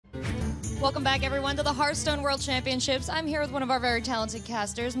Welcome back, everyone, to the Hearthstone World Championships. I'm here with one of our very talented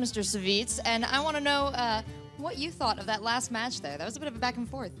casters, Mr. Savitz, and I want to know what you thought of that last match there. That was a bit of a back and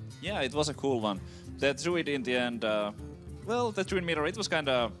forth. Yeah, it was a cool one. The Druid in the end, well, the Druid mirror, it was kind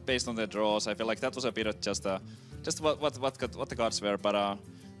of based on the draws. I feel like that was a bit of just what the gods were, but a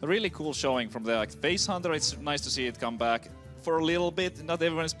really cool showing from the Face Hunter. It's nice to see it come back for a little bit. Not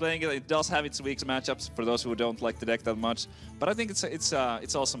everyone is playing it. It does have its weak matchups for those who don't like the deck that much. But I think it's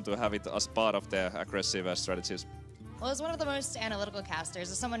awesome to have it as part of the aggressive strategies. Well, as one of the most analytical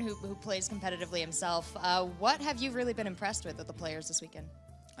casters, as someone who plays competitively himself, what have you really been impressed with the players this weekend?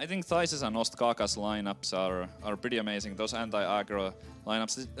 I think Thaice's and Ostkaka's lineups are pretty amazing. Those anti-aggro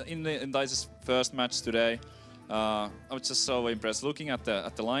lineups. In Thaice's first match today, I was just so impressed. Looking at the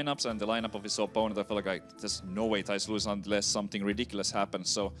lineups and the lineup of his opponent, I feel like there's no way Thaice lose unless something ridiculous happens.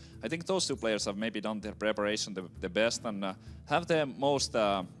 So I think those two players have maybe done their preparation the best and have the most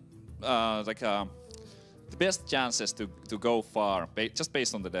the best chances to go far, just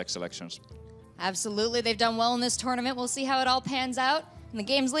based on the deck selections. Absolutely, they've done well in this tournament. We'll see how it all pans out in the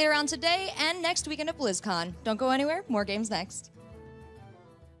games later on today and next weekend at BlizzCon. Don't go anywhere. More games next.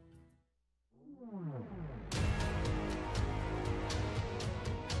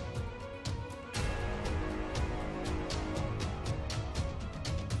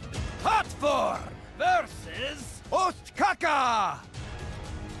 Hotform versus Ostkaka!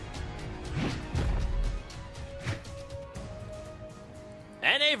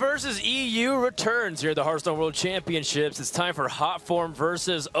 NA versus EU returns here at the Hearthstone World Championships. It's time for Hotform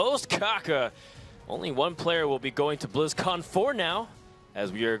versus Ostkaka. Only one player will be going to BlizzCon 4 now,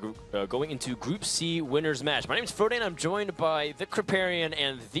 as we are going into Group C winners match. My name is Frodan. I'm joined by the Kriparian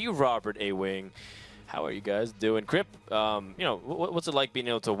and the Robert A. Wing. How are you guys doing? Krip, you know, what's it like being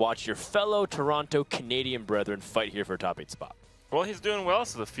able to watch your fellow Toronto Canadian brethren fight here for a top 8 spot? Well, he's doing well,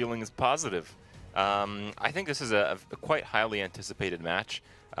 so the feeling is positive. I think this is a quite highly anticipated match.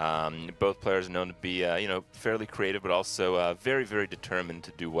 Both players are known to be, you know, fairly creative, but also very, very determined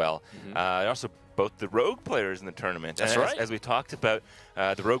to do well. Also, both the rogue players in the tournament. That's right. As we talked about,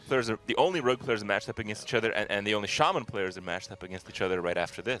 the rogue players are the only rogue players are matched up against each other, and the only shaman players are matched up against each other right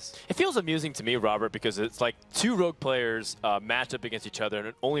after this. It feels amusing to me, Robert, because it's like 2 rogue players matched up against each other,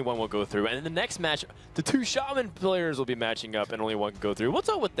 and only one will go through. And in the next match, the 2 shaman players will be matching up, and only one can go through. What's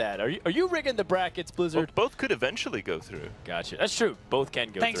up with that? Are you rigging the brackets, Blizzard? Well, both could eventually go through. Gotcha. That's true. Both can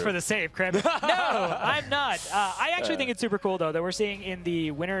go through. Thanks for the save, Krib. No, I'm not. I actually think it's super cool, though, that we're seeing in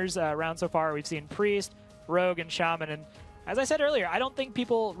the winners round so far, we've seen Priest, Rogue, and Shaman. And as I said earlier, I don't think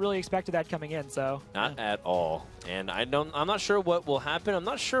people really expected that coming in. So not at all. And I'm not sure what will happen. I'm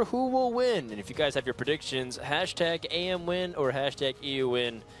not sure who will win. And if you guys have your predictions, hashtag AM win or hashtag EU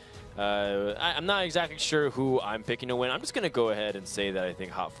win. I'm not exactly sure who I'm picking to win. I'm just going to go ahead and say that I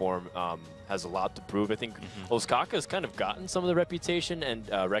think Hotform has a lot to prove. I think Ostkaka has kind of gotten some of the reputation and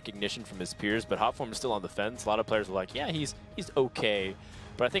recognition from his peers, but Hotform is still on the fence. A lot of players are like, yeah, he's okay.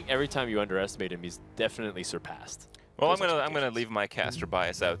 But I think every time you underestimate him, he's definitely surpassed. Well, I'm gonna leave my caster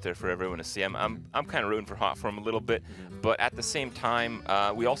bias out there for everyone to see. I'm kind of rooting for Hotform a little bit, but at the same time,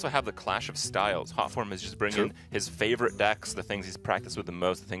 we also have the clash of styles. Hotform is just bringing his favorite decks, the things he's practiced with the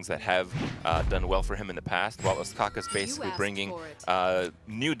most, the things that have done well for him in the past, while Ostkaka is basically bringing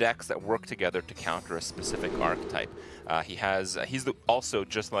new decks that work together to counter a specific archetype. He's also,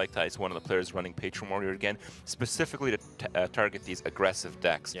 just like Thaice, one of the players running Patron Warrior again, specifically to target these aggressive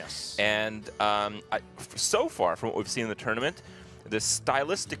decks. Yes. And so far, from what we've seen in the tournament, the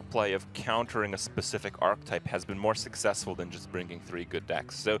stylistic play of countering a specific archetype has been more successful than just bringing 3 good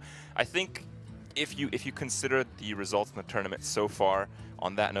decks. So I think if you consider the results in the tournament so far,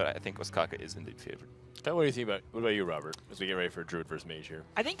 on that note, I think Ostkaka is indeed favored. What do you think about? What about you, Robert? As we get ready for Druid versus Mage here.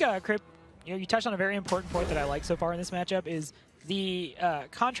 I think, Krip, you touched on a very important point that I like so far in this matchup is the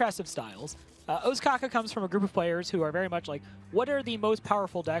contrast of styles. Ostkaka comes from a group of players who are very much like, what are the most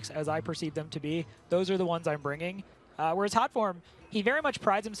powerful decks as I perceive them to be? Those are the ones I'm bringing. Whereas Hotform, he very much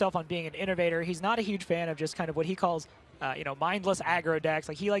prides himself on being an innovator. He's not a huge fan of just kind of what he calls, mindless aggro decks.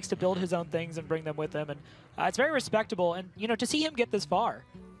 Like, he likes to build his own things and bring them with him. And it's very respectable. And, to see him get this far,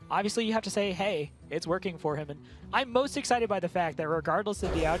 obviously you have to say, hey, it's working for him. And I'm most excited by the fact that regardless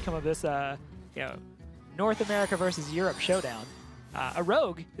of the outcome of this, North America versus Europe showdown, a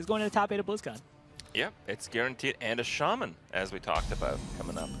Rogue is going to the top 8 of BlizzCon. Yep, it's guaranteed. And a Shaman, as we talked about,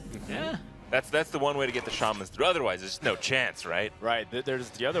 coming up. Yeah. That's the one way to get the Shamans through. Otherwise, there's just no chance, right? Right. There's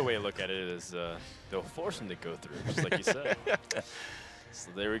the other way to look at it is they'll force him to go through, just like you said. So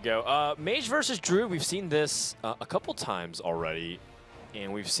there we go. Mage versus Druid, we've seen this a couple times already,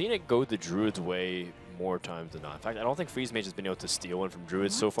 and we've seen it go the Druid's way more times than not. In fact, I don't think Freeze Mage has been able to steal one from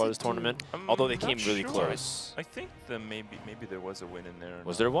Druids so far this tournament, although they came really close. I think maybe there was a win in there.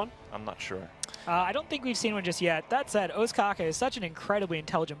 Was there one? I'm not sure. I don't think we've seen one just yet. That said, Ostkaka is such an incredibly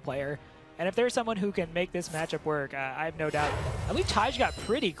intelligent player. And if there's someone who can make this matchup work, I have no doubt. I believe Taj got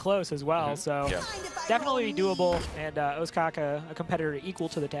pretty close as well, so definitely doable. And Ostkaka, a competitor equal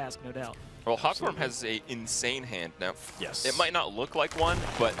to the task, no doubt. Well, Hotform has an insane hand now. Yes. It might not look like one,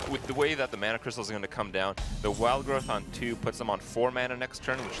 but with the way that the mana crystals are going to come down, the Wild Growth on 2 puts them on 4 mana next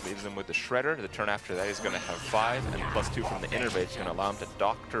turn, which leaves him with the Shredder. The turn after that, he's going to have 5, and +2 from the Innervate is going to allow him to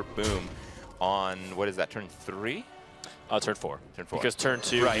Dr. Boom on, what is that, turn 3? Turn 4. Turn 4. Because turn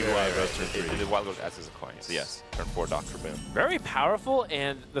 2, right, turn 3. The Wild Growth adds as a coin. So yes, turn 4, Dr. Boom. Very powerful,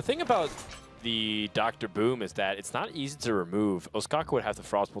 and the thing about the Dr. Boom is that it's not easy to remove. Ostkaka would have to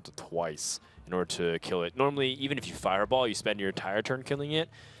Frostbolt it twice in order to kill it. Normally, even if you Fireball, you spend your entire turn killing it,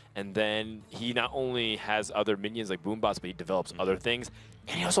 and then he not only has other minions like Boombots, but he develops other things,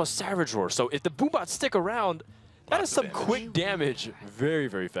 and he also has Savage Roar. So if the Boombots stick around, that is some quick damage very,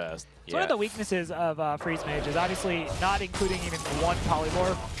 very fast. So one of the weaknesses of Freeze Mage is obviously not including even one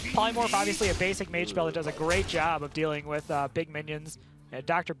Polymorph. Polymorph, obviously a basic mage spell that does a great job of dealing with big minions.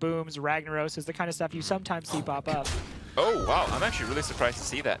 Dr. Booms, Ragnaros is the kind of stuff you sometimes see pop up. Oh, wow. I'm actually really surprised to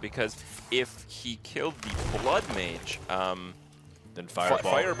see that, because if he killed the Blood Mage, then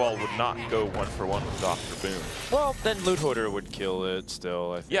Fireball would not go 1-for-1 with Dr. Boom. Well, then Loot Hoarder would kill it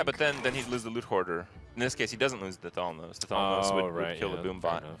still, I think. Yeah, but then he'd lose the Loot Hoarder. In this case, he doesn't lose the Thalnos. The Thalnos would kill the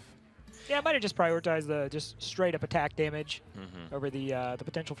Boombot. Yeah, I might have just prioritized the just straight-up attack damage over the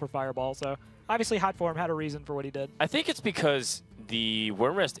potential for Fireball. So obviously Hotform had a reason for what he did. I think it's because the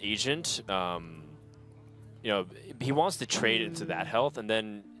Wormrest agent, you know, he wants to trade into that health, and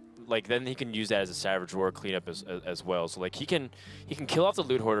then then he can use that as a Savage Roar cleanup as well. So like he can kill off the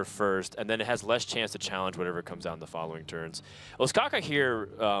Loot Hoarder first, and then it has less chance to challenge whatever comes out in the following turns. Ostkaka here,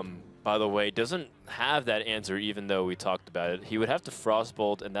 by the way, doesn't have that answer, even though we talked about it. He would have to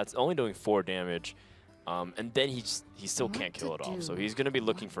Frostbolt, and that's only doing 4 damage. And then he still can't kill it off. So he's going to be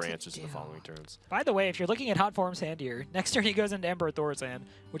looking for answers in the following turns. By the way, if you're looking at Hotform's hand here, next turn he goes into Emperor Thor's hand,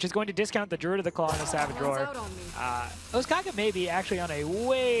 which is going to discount the Druid of the Claw and the Savage Roar. Ostkaka may be actually on a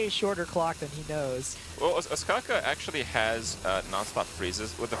way shorter clock than he knows. Well, Ostkaka actually has non-stop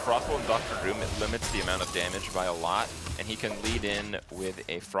freezes. With the Frostbolt and Dr. Doom, it limits the amount of damage by a lot, and he can lead in with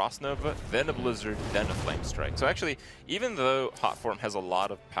a Frost Nova, then a Blizzard, then a Flame Strike. So actually, even though Hotform has a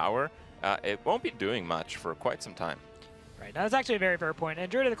lot of power, it won't be doing much for quite some time. Right, now that's actually a very fair point. And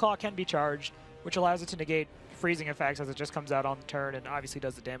Druid of the Claw can be charged, which allows it to negate freezing effects as it just comes out on the turn and obviously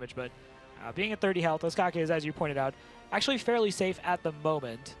does the damage. But being at 30 health, Ostkaka is, as you pointed out, actually fairly safe at the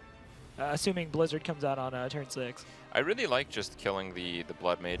moment, assuming Blizzard comes out on turn 6. I really like just killing the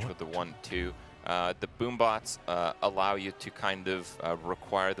Blood Mage with the 1-2. The Boombots allow you to kind of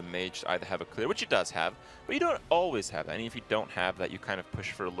require the Mage to either have a clear, which he does have, but you don't always have that. And if you don't have that, you kind of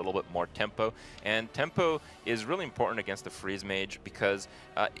push for a little bit more tempo. And tempo is really important against the Freeze Mage because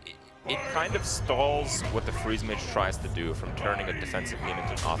it kind of stalls what the Freeze Mage tries to do from turning a defensive game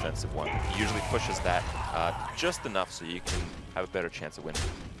into an offensive one. It usually pushes that just enough so you can have a better chance of winning.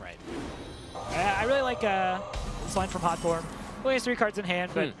 Right. I really like this line from Hotform. Only has 3 cards in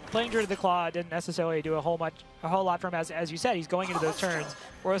hand, but playing Druid of the Claw didn't necessarily do a whole lot for him. As you said, he's going into those turns,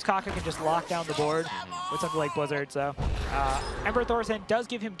 whereas Ostkaka can just lock down the board with something like Blizzard. So Emperor Thor's hand does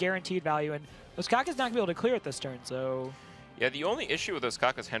give him guaranteed value, and Ostkaka's not going to be able to clear it this turn. So yeah, the only issue with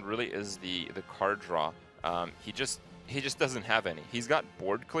Ostkaka's hand really is the card draw. He just doesn't have any. He's got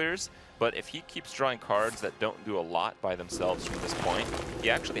board clears, but if he keeps drawing cards that don't do a lot by themselves from this point,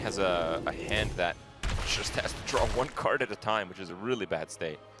 he actually has a hand that just has to draw 1 card at a time, which is a really bad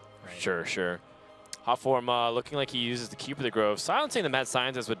state. Right. Sure. Hotform looking like he uses the Keep of the Grove. Silencing the Mad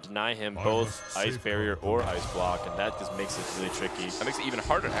Scientist would deny him both Ice Barrier or Ice Block, and that just makes it really tricky. That makes it even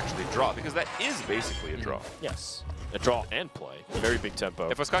harder to actually draw, because that is basically a draw. Yes. A draw and play. Very big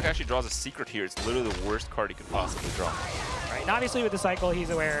tempo. If Ostkaka actually draws a Secret here, it's literally the worst card he could possibly draw. Right, and obviously with the cycle, he's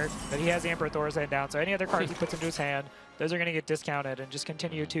aware that he has the Emperor Thor's hand down, so any other cards he puts into his hand, those are going to get discounted and just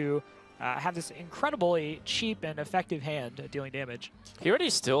continue to have this incredibly cheap and effective hand at dealing damage. He already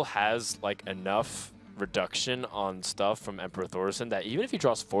still has like enough reduction on stuff from Emperor Thorson that even if he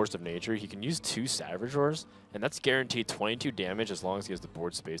draws Force of Nature, he can use 2 Savage Roars, and that's guaranteed 22 damage as long as he has the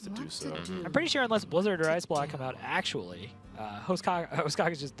board space to do so. I'm pretty sure unless Blizzard or Ice Block come out, actually,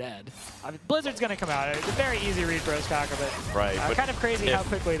 Ostkaka's just dead. I mean, Blizzard's going to come out. It's a very easy read for Ostkaka, but, but kind of crazy how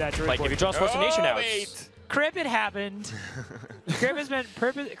quickly that Druid like board if he draws Force of Nature now, Crib, it happened. Crib's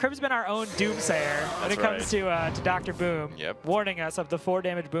been our own doomsayer when it comes to Dr. Boom, warning us of the 4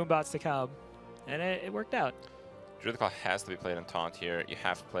 damage Boombots to come. and it worked out. Druid Claw has to be played on taunt here. You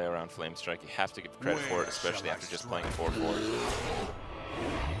have to play around Flame Strike. You have to give credit for it, especially after just playing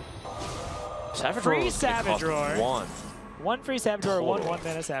 4/4. Savage Free Roar Savage Roar. One free Savage Roar, one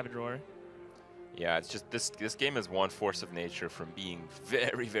 1-mana Savage Roar. Yeah, it's just this game is one force of nature from being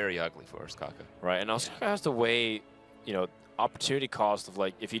very, very ugly for Ostkaka. Right, and Ostkaka has to weigh, you know, opportunity cost of,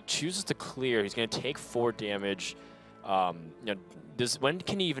 like, if he chooses to clear, he's going to take 4 damage. You know, when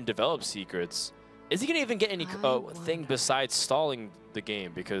can he even develop secrets? Is he going to even get any thing besides stalling the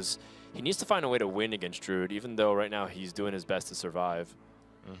game? Because he needs to find a way to win against Druid, even though right now he's doing his best to survive.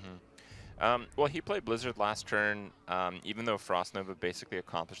 Well, he played Blizzard last turn, even though Frost Nova basically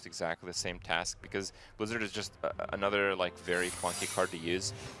accomplished exactly the same task, because Blizzard is just another like very clunky card to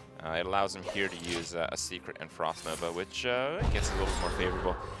use. It allows him here to use a Secret and Frost Nova, which gets a little more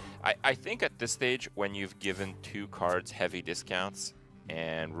favorable. I think at this stage, when you've given 2 cards heavy discounts,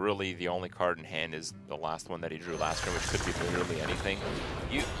 and really the only card in hand is the last one that he drew last turn, which could be literally anything,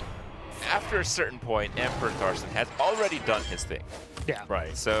 after a certain point, Emperor Thorson has already done his thing. Yeah.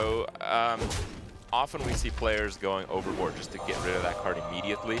 Right. So often we see players going overboard just to get rid of that card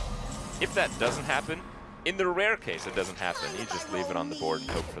immediately. If that doesn't happen, in the rare case it doesn't happen, you just leave it on the board and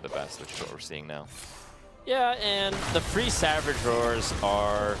hope for the best, which is what we're seeing now. Yeah, and the free Savage Roars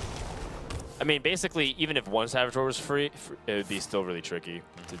are... I mean, basically, even if one Savage Roar was free, it would be still really tricky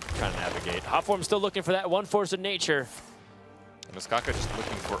to kind of navigate. Hotform still looking for that one force of nature. And Ostkaka just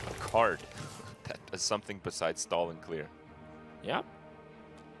looking for a card that does something besides stall and clear. Yeah.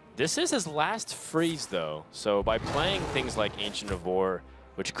 This is his last freeze, though. So by playing things like Ancient of War,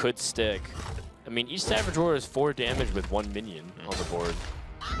 which could stick, I mean, each Savage Roar is 4 damage with 1 minion on the board.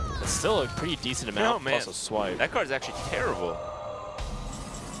 That's still a pretty decent amount, plus a swipe. That card's actually terrible.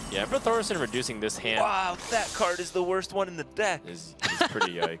 Yeah, Emperor Thorson reducing this hand. Wow, that card is the worst one in the deck. Is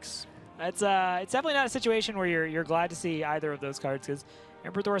pretty yikes. It's definitely not a situation where you're glad to see either of those cards, because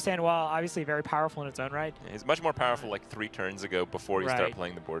Emperor Thorson, while obviously very powerful in its own right, he's much more powerful like 3 turns ago before you start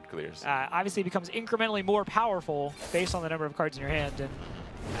playing the board clears. Obviously becomes incrementally more powerful based on the number of cards in your hand. And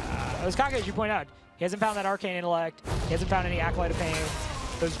Ostkaka, as you point out, he hasn't found that Arcane Intellect. He hasn't found any Acolyte of Pain.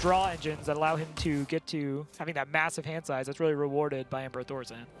 Those draw engines that allow him to get to having that massive hand size that's really rewarded by Emperor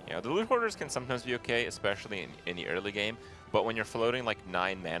Thorson. Yeah, the loot hoarders can sometimes be okay, especially in the early game. But when you're floating like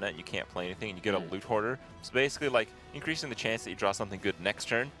 9 mana and you can't play anything and you get a loot hoarder, it's basically like increasing the chance that you draw something good next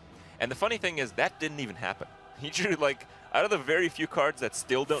turn. And the funny thing is that didn't even happen. He drew like, out of the very few cards that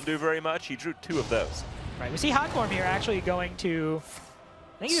still don't do very much, he drew 2 of those. Right, we see Hotform here actually going to,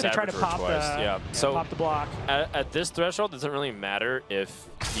 I think he's going to try to pop pop the block. At this threshold, it doesn't really matter if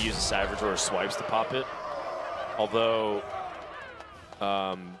he uses Savage or swipes to pop it. Although,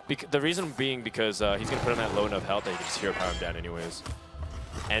 the reason being because he's going to put on that low enough health that he can just hero power him down anyways.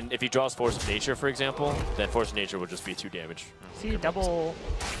 And if he draws Force of Nature, for example, then Force of Nature will just be 2 damage. See, double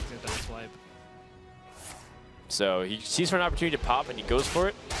swipe. So he sees for an opportunity to pop and he goes for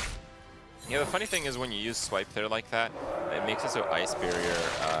it. Yeah, the funny thing is when you use Swipe there like that, it makes it so Ice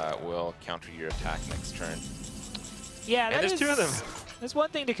Barrier will counter your attack next turn. Yeah, and there's 2 of them. There's one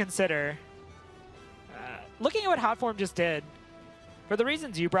thing to consider. Looking at what Hotform just did, for the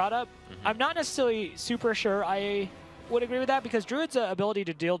reasons you brought up, I'm not necessarily super sure I would agree with that, because Druid's ability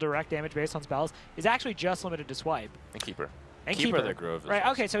to deal direct damage based on spells is actually just limited to Swipe. And Keeper. And Keeper. The Grove. Right,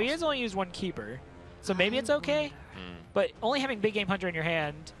 okay, so he has only used 1 Keeper. So maybe it's okay, but only having Big Game Hunter in your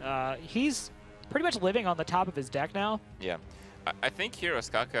hand, he's pretty much living on the top of his deck now. Yeah. I think here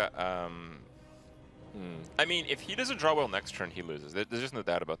Ostkaka, I mean, if he doesn't draw well next turn, he loses. There's just no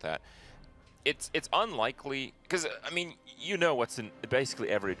doubt about that. It's unlikely, because, I mean, you know what's in basically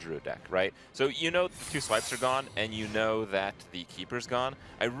every Druid deck, right? So you know the 2 swipes are gone, and you know that the Keeper's gone.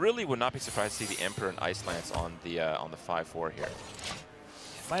 I really would not be surprised to see the Emperor and Ice Lance on the 5/4 here.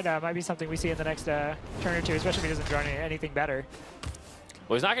 Might be something we see in the next turn or 2, especially if he doesn't draw anything better.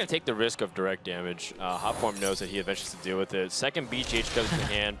 Well, he's not going to take the risk of direct damage. Hotform knows that he eventually has to deal with it. Second BGH comes in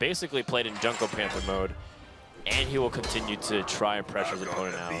hand, basically played in Jungle Panther mode, and he will continue to try and pressure his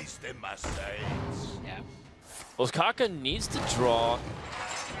opponent out. Yeah. Ostkaka needs to draw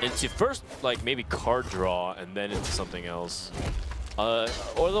into first, like, maybe card draw, and then into something else.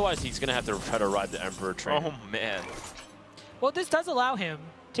 Otherwise, he's going to have to try to ride the Emperor train. Oh, man. Well, this does allow him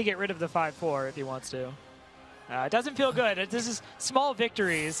to get rid of the 5/4 if he wants to. It doesn't feel good. This is small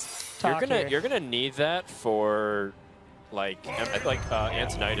victories. You're gonna need that for like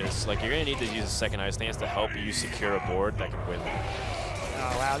Antonidas. Like you're gonna need to use a second Ice Lance to help you secure a board that can win.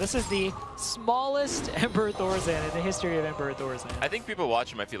 Oh wow, this is the smallest Emperor Thorson in the history of Emperor Thorson. I think people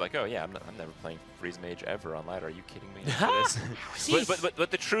watching might feel like, oh yeah, I'm never playing Freeze Mage ever on ladder. Are you kidding me?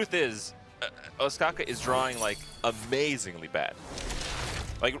 But the truth is, Ostkaka is drawing like amazingly bad.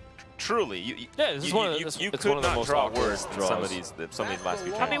 Like truly, this is one of the, you it's could one of the not most draw awkward worse than some of these last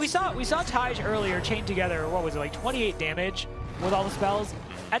few I times. mean, we saw Taj earlier chain together, what was it, like 28 damage with all the spells.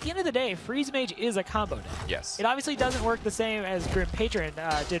 At the end of the day, Freeze Mage is a combo deck. Yes. It obviously doesn't work the same as Grim Patron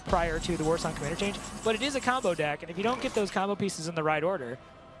did prior to the Warsong Commander change, but it is a combo deck, and if you don't get those combo pieces in the right order,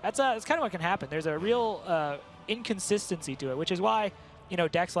 that's kind of what can happen. There's a real inconsistency to it, which is why, you know,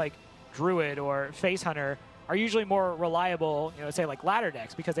 decks like Druid or Face Hunter are usually more reliable, you know, say like ladder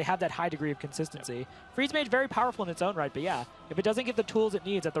decks, because they have that high degree of consistency. Yep. Freeze Mage, very powerful in its own right, but yeah, if it doesn't get the tools it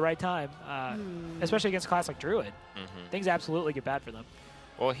needs at the right time, especially against a class like Druid, things absolutely get bad for them.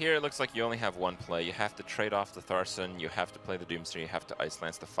 Well, here it looks like you only have one play. You have to trade off the Tharson, you have to play the Doomster, you have to Ice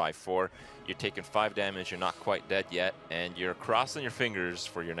Lance the 5/4. You're taking 5 damage, you're not quite dead yet, and you're crossing your fingers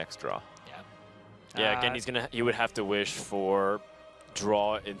for your next draw. Yeah, again, he would have to wish for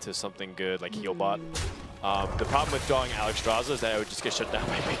draw into something good like Healbot. The problem with drawing Alexstrasza is that it would just get shut down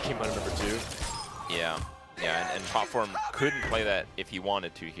by Big Game Hunter number 2. Yeah, and Hotform couldn't play that if he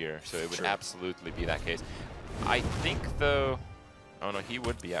wanted to here, so it would absolutely be that case. I think, though, oh no, he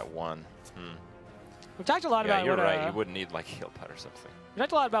would be at 1. We've talked a lot about you're what, right, you wouldn't need like Healbot or something. We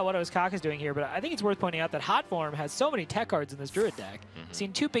talked a lot about what Ostkaka is doing here, but I think it's worth pointing out that Hotform has so many tech cards in this Druid deck. We've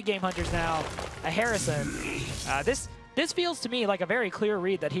seen 2 Big Game Hunters now, a Harrison. This feels to me like a very clear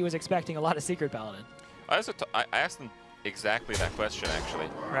read that he was expecting a lot of Secret Paladin. I asked him exactly that question, actually.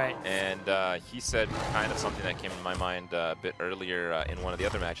 Right. And he said kind of something that came to my mind a bit earlier in one of the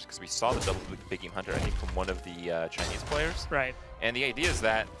other matches, because we saw the double Big Game Hunter, I think, from one of the Chinese players. Right. And the idea is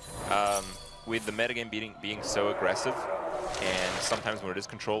that with the metagame being so aggressive, and sometimes when it is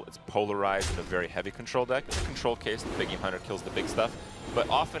control, it's polarized in a very heavy control deck. In the control case, the Big Game Hunter kills the big stuff. But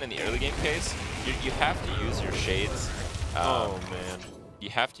often in the early game case, you have to use your shades. Oh, man. You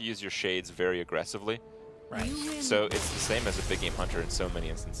have to use your shades very aggressively. Right. So it's the same as a Big Game Hunter in so many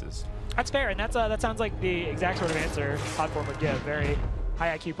instances. That's fair, and that sounds like the exact sort of answer Hotform would give. Very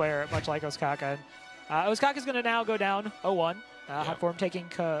high IQ player, much like Ostkaka. Ostkaka's going to now go down 0-1. Hotform taking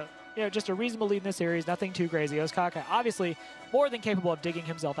just a reasonable lead in this series, nothing too crazy. Ostkaka obviously more than capable of digging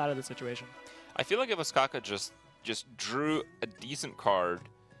himself out of the situation. I feel like if Ostkaka just drew a decent card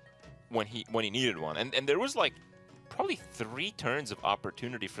when he needed one, and there was like probably 3 turns of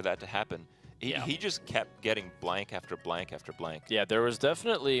opportunity for that to happen. He just kept getting blank after blank after blank. Yeah, there was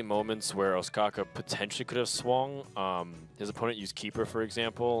definitely moments where Ostkaka potentially could have swung. His opponent used Keeper, for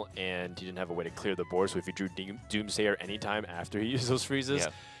example, and he didn't have a way to clear the board, so if he drew Doomsayer anytime after he used those freezes,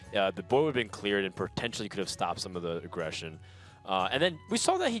 the board would have been cleared and potentially could have stopped some of the aggression. And then we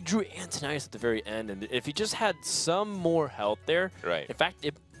saw that he drew Antonius at the very end, and if he just had some more health there, in fact,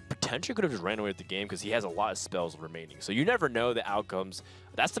 it potentially could have just ran away with the game because he has a lot of spells remaining. So you never know the outcomes.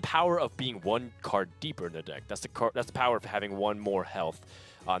 That's the power of being 1 card deeper in the deck. That's the power of having 1 more health.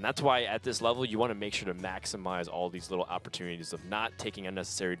 And that's why at this level you want to make sure to maximize all these little opportunities of not taking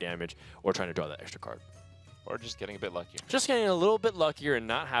unnecessary damage or trying to draw that extra card. Or just getting a bit luckier. Just getting a little bit luckier and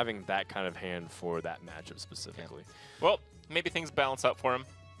not having that kind of hand for that matchup specifically. Well, maybe things balance out for him,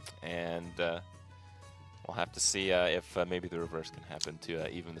 and we'll have to see if maybe the reverse can happen to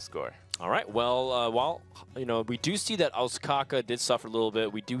even the score. All right. Well, while we do see that Ostkaka did suffer a little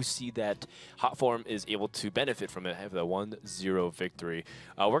bit, we do see that Hotform is able to benefit from it, have the 1-0 victory.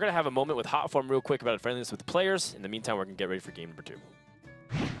 We're gonna have a moment with Hotform real quick about friendliness with the players. In the meantime, we're gonna get ready for game number 2.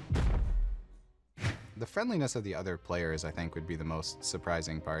 The friendliness of the other players, I think, would be the most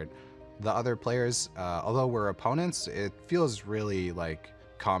surprising part. The other players, although we're opponents, it feels really like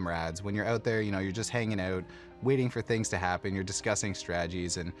comrades. When you're out there, you're just hanging out, waiting for things to happen, you're discussing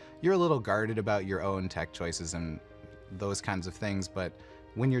strategies, and you're a little guarded about your own tech choices and those kinds of things, but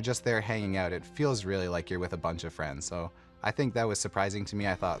when you're just there hanging out, it feels really like you're with a bunch of friends. So I think that was surprising to me.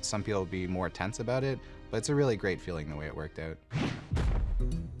 I thought some people would be more tense about it, but it's a really great feeling the way it worked out.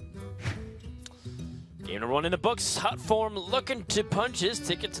 Game number 1 in the books. Hotform looking to punch his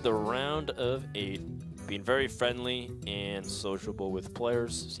ticket to the round of 8. Being very friendly and sociable with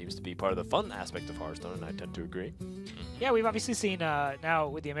players seems to be part of the fun aspect of Hearthstone, and I tend to agree. Yeah, we've obviously seen now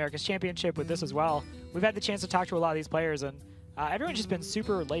with the America's Championship, with this as well, we've had the chance to talk to a lot of these players, and everyone's just been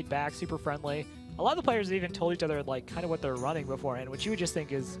super laid back, super friendly. A lot of the players have even told each other like kind of what they're running beforehand, which you would just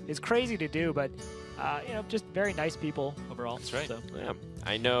think is crazy to do, but just very nice people overall. That's right. So. Yeah,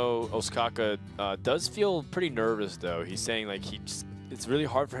 I know Ostkaka does feel pretty nervous though. He's saying like it's really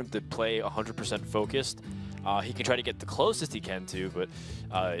hard for him to play 100% focused He can try to get the closest he can to, but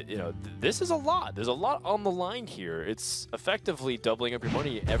you know, this is a lot. There's a lot on the line here. It's effectively doubling up your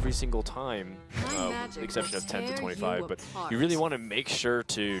money every single time, with the exception of 10 to 25. But you really want to make sure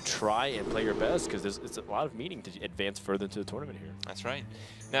to try and play your best because it's a lot of meaning to advance further into the tournament here. That's right.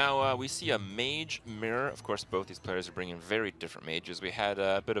 Now, we see a mage mirror. Of course, both these players are bringing very different mages. We had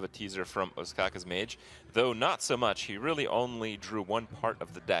a bit of a teaser from Ostkaka's mage, though not so much. He really only drew one part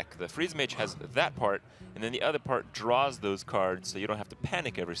of the deck. The freeze mage has that part, and then the other part draws those cards, so you don't have to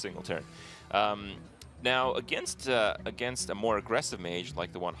panic every single turn. Now, against a more aggressive mage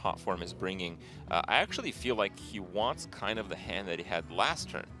like the one Hotform is bringing, I actually feel like he wants kind of the hand that he had last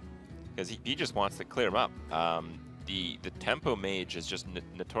turn, because he just wants to clear him up. The Tempo Mage is just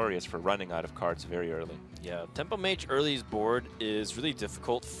notorious for running out of cards very early. Yeah, Tempo Mage early's board is really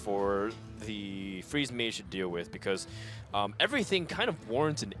difficult for the Freeze Mage to deal with because everything kind of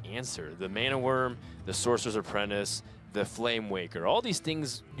warrants an answer. The Mana Worm, the Sorcerer's Apprentice, the Flame Waker, all these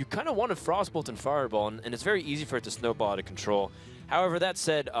things, you kind of want a Frostbolt and Fireball, and it's very easy for it to snowball out of control. However, that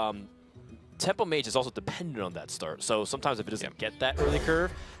said, Tempo Mage is also dependent on that start. So sometimes if it doesn't get that early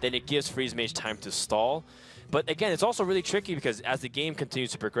curve, then it gives Freeze Mage time to stall. But again, it's also really tricky because as the game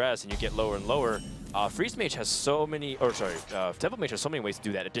continues to progress and you get lower and lower, Freeze Mage has so many, Tempo Mage has so many ways to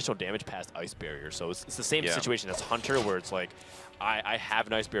do that additional damage past Ice Barrier. So it's the same situation as Hunter where it's like, I have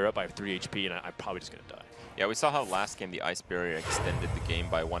an Ice Barrier up, I have 3 HP, and I'm probably just going to die. Yeah, we saw how last game the Ice Barrier extended the game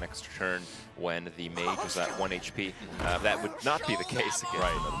by 1 extra turn when the mage was at 1 HP. That would not be the case against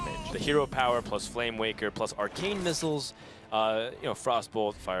another mage. The hero power plus Flame Waker plus Arcane Missiles, you know,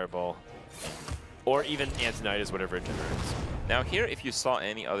 Frostbolt, Fireball, or even Antonidas, whatever it generates. Now here, if you saw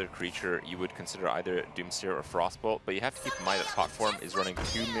any other creature, you would consider either Doomsayer or Frostbolt, but you have to keep in mind that Hotform is running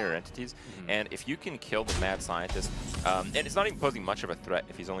 2 mirror entities, and if you can kill the Mad Scientist, and it's not even posing much of a threat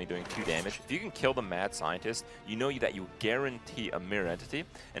if he's only doing 2 damage, if you can kill the Mad Scientist, you know that you guarantee a mirror entity,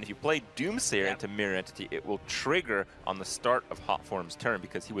 and if you play Doomsayer into mirror entity, it will trigger on the start of Hotform's turn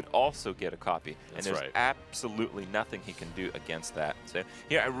because he would also get a copy, and there's absolutely nothing he can do against that. So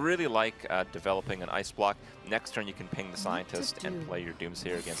here, I really like developing an Ice Block. Next turn, you can ping the Scientist and play your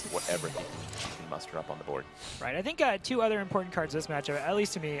Doomsayer against whatever he can muster up on the board. Right. I think 2 other important cards this matchup, at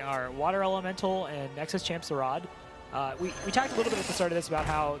least to me, are Water Elemental and Nexus Champ Sarad. We talked a little bit at the start of this about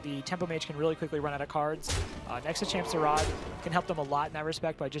how the Tempo Mage can really quickly run out of cards. Nexus Champ Sarad can help them a lot in that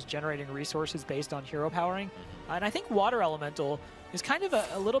respect by just generating resources based on hero powering. And I think Water Elemental is kind of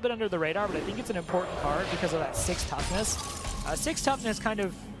a little bit under the radar, but I think it's an important card because of that 6 toughness. 6 toughness kind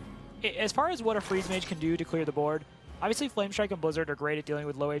of, as far as what a Freeze Mage can do to clear the board, obviously Flame Strike and Blizzard are great at dealing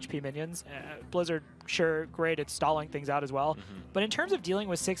with low HP minions. Blizzard, sure, great at stalling things out as well. But in terms of dealing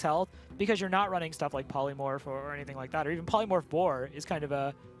with 6 health, because you're not running stuff like Polymorph or anything like that, or even Polymorph Boar is kind of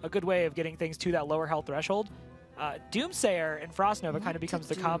a good way of getting things to that lower health threshold. Doomsayer and Frostnova kind of becomes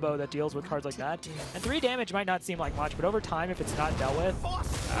the combo that deals with cards like that. And 3 damage might not seem like much, but over time, if it's not dealt with,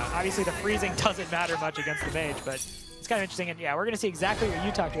 obviously the freezing doesn't matter much against the mage, but it's kind of interesting. And yeah, we're going to see exactly what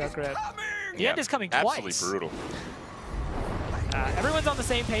you talked about, Griff. The end is coming twice. Absolutely brutal. Everyone's on the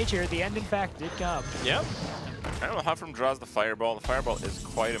same page here. The end, in fact, did come. Yep. I don't know, Hotform draws the Fireball. The Fireball is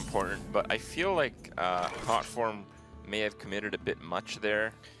quite important, but I feel like Hotform may have committed a bit much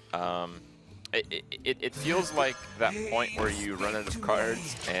there. It feels like that point where you run out of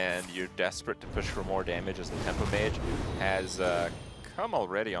cards and you're desperate to push for more damage as the Tempo Mage has come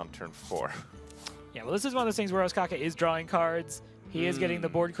already on turn 4. Yeah, well, this is one of those things where Ostkaka is drawing cards. He is getting the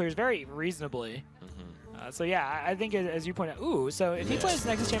board clears very reasonably. So yeah, I think as you point out, so if he plays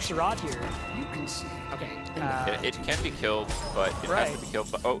Nexus Champ Sarad here, you can see. Okay. It can be killed, but it has to be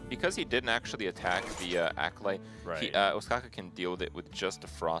killed. But because he didn't actually attack the Acolyte, Ostkaka can deal with it with just a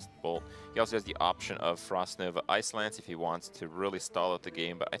Frostbolt. He also has the option of Frostnova Ice Lance if he wants to really stall out the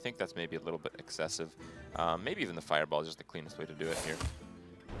game, but I think that's maybe a little bit excessive. Maybe even the Fireball is just the cleanest way to do it here.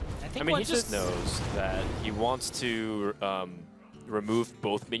 I mean, he just knows that he wants to remove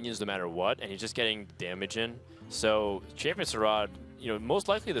both minions no matter what, and he's just getting damage in. So Champion Sarad, you know, most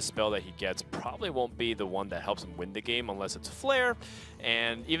likely the spell that he gets probably won't be the one that helps him win the game unless it's Flare.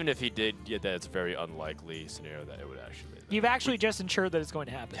 And even if he did, that's a very unlikely scenario that it would actually. You've actually just ensured that it's going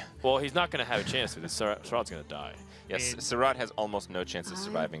to happen. Well, he's not going to have a chance because Sarad's going to die. Yes, Sarad has almost no chance of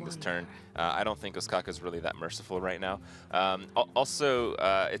surviving this turn. I don't think Ostkaka is really that merciful right now. Also,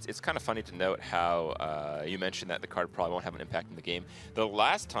 it's kind of funny to note how you mentioned that the card probably won't have an impact in the game. The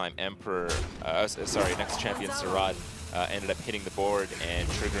last time next champion Sarad ended up hitting the board and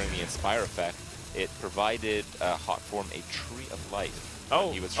triggering the Inspire effect, it provided Hotform a Tree of Life.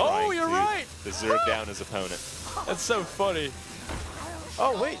 He was trying to Zerg down his opponent. That's so funny.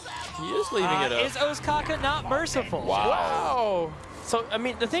 Oh, wait. He is leaving it up. Is Ostkaka not merciful? Wow. So, I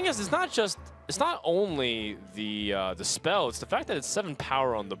mean, the thing is, it's not only the spell, it's the fact that it's 7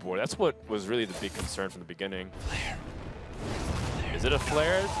 power on the board. That's what was really the big concern from the beginning. Flare. Is it a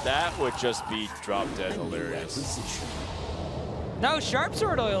flare? That would just be drop dead hilarious. No, Sharp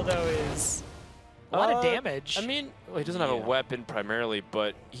Sword Oil, though, is a lot of damage. I mean, well, he doesn't have a weapon primarily,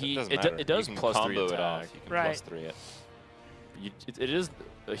 but it does plus 3 attack. You can right. plus 3 it. It is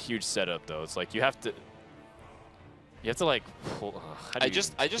a huge setup, though. It's like you have to like pull. I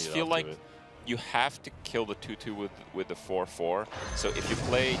just feel like you have to kill the 2/2 with the 4/4. So if you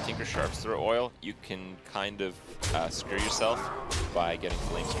play Tinker Sharp's Throw Oil, you can kind of screw yourself by getting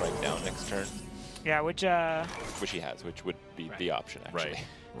Flame Strike down next turn. Yeah, which he has, which would be the option actually. Right.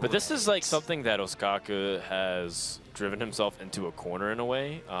 But this is like something that Ostkaka has driven himself into a corner in a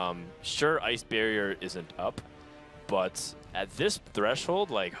way. Sure, Ice Barrier isn't up, but at this threshold,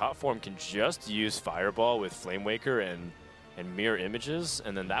 like Hotform can just use Fireball with Flame Waker and Mirror Images,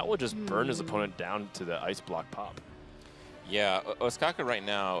 and then that will just burn his opponent down to the Ice Block pop. Yeah, Ostkaka right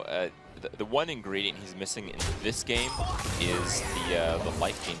now, the one ingredient he's missing in this game is the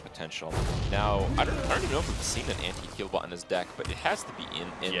life gain potential. Now, I don't even know if we've seen an anti-heal bot in his deck, but it has to be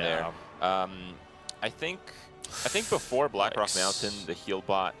in there. I think before Blackrock Mountain, the heal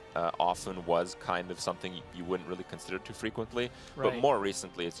bot often was kind of something you wouldn't really consider too frequently, but more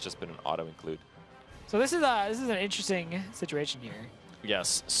recently it's just been an auto-include. So this is an interesting situation here.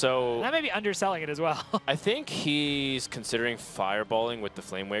 Yes, so... That may be underselling it as well. I think he's considering fireballing with the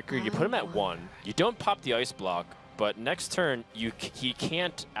Flame Waker. You put him at 1. You don't pop the Ice Block, but next turn, he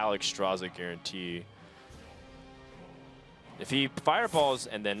can't Alex Straza guarantee. If he fireballs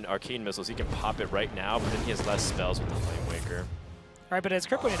and then Arcane Missiles, he can pop it right now, but then he has less spells with the Flame Waker. Right, but as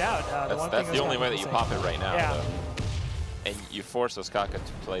Crip pointed out, that's the only way that you pop it right now, yeah. though. And you force Ostkaka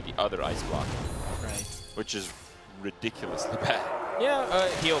to play the other Ice Block. Right. Which is ridiculously bad. Yeah,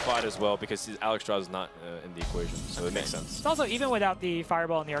 heal bot as well, because Alex Straza is not in the equation, so it makes sense. It's also, even without the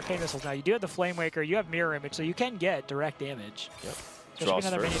Fireball and the Arcane Missiles now, you do have the Flame Waker, you have Mirror Image, so you can get direct damage. Yep. Especially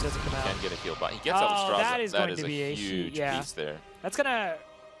another minion doesn't come out. Can get a heal bot. He gets Alex Straza. That is going to be a huge piece there. That's gonna...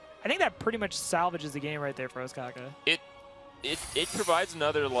 I think that pretty much salvages the game right there for Ostkaka. It provides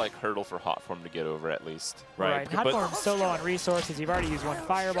another like hurdle for Hotform to get over at least. Right. Hotform's so low on resources. You've already used 1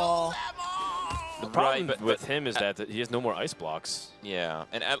 Fireball. The problem with him is that he has no more Ice Blocks. Yeah,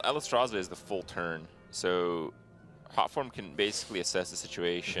 and Alistraza is the full turn, so Hotform can basically assess the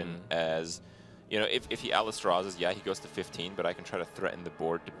situation as, you know, if he Alistrazes, yeah, he goes to 15, but I can try to threaten the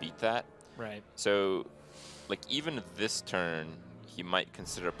board to beat that. Right. So, like, even this turn, he might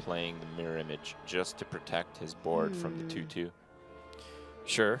consider playing the Mirror Image just to protect his board from the 2/2.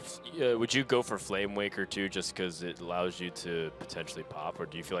 Sure. Would you go for Flame Waker too, just because it allows you to potentially pop, or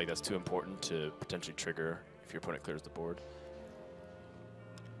do you feel like that's too important to potentially trigger if your opponent clears the board?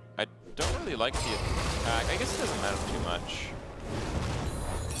 I don't really like the attack. I guess it doesn't matter too much.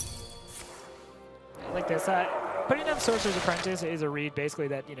 Like this, putting down Sorcerer's Apprentice is a read, basically,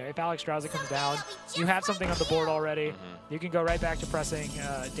 that, you know, if Alex Straza comes down, you have something on the board already. You can go right back to pressing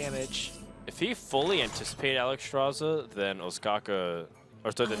damage. If he fully anticipated Alex Straza, then Ostkaka...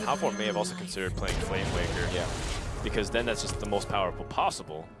 Or so then Hotform may have also considered playing Flame Waker. Yeah. Because then that's just the most powerful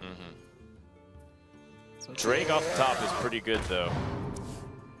possible. So Drake off the top is pretty good, though.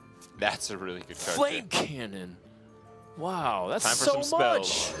 That's a really good card. Flame Cannon. Wow, that's time for so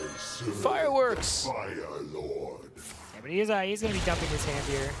much. Fireworks. Yeah, but he's going to be dumping his hand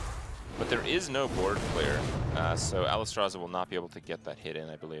here. But there is no board clear, so Alistraza will not be able to get that hit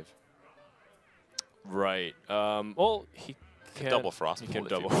in, I believe. Right. Well, he can double Frostbolt. He can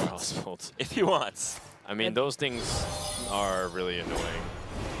double Frostbolt. If he wants. I mean, those things are really annoying.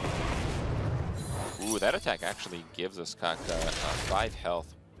 Ooh, that attack actually gives Ostkaka 5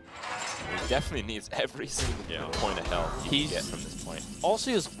 health. He definitely needs every single point of health he can get from this point. Also,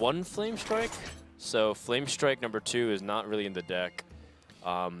 he has 1 Flame Strike, so Flame Strike number 2 is not really in the deck.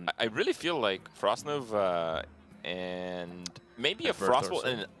 I really feel like Frost Nova and maybe a Frostbolt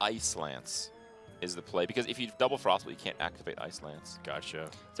and an Ice Lance is the play, because if you double Frostbolt, you can't activate Ice Lance. Gotcha. Is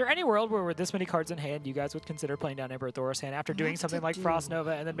there any world where with this many cards in hand, you guys would consider playing down Emperor Thor's hand after doing something like Frost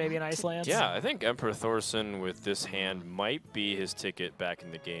Nova and then maybe an Ice Lance? Yeah, I think Emperor Thorson with this hand might be his ticket back in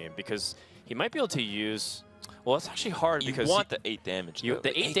the game, because he might be able to use... Well, it's actually hard because... You want the 8 damage, though.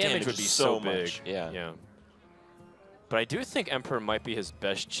 The 8 damage would be so big. Much. Yeah. But I do think Emperor might be his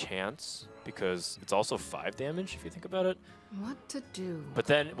best chance, because it's also 5 damage, if you think about it. What to do? But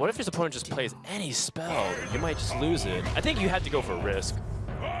then, what if his opponent just plays any spell? You might just lose it. I think you had to go for risk.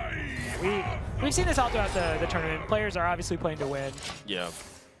 We've seen this all throughout the tournament. Players are obviously playing to win. Yeah.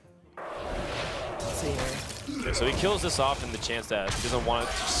 see here. Okay, so he kills this off in the chance that he doesn't want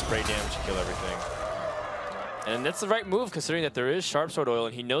it to spray damage and kill everything. And that's the right move, considering that there is Sharp Sword Oil,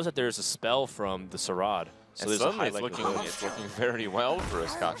 and he knows that there is a spell from the Sarad. So and there's suddenly a high it's likelihood. looking very well for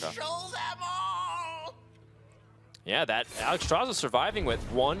Ostkaka. Yeah, that Alex Straza surviving with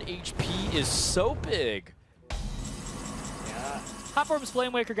 1 HP is so big. Hotform's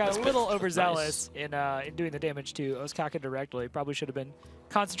Flamewaker got a little overzealous in doing the damage to Ostkaka directly. Probably should have been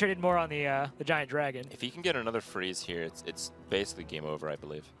concentrated more on the giant dragon. If he can get another freeze here, it's basically game over, I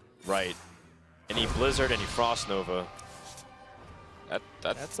believe. Right. Any Blizzard, any Frost Nova.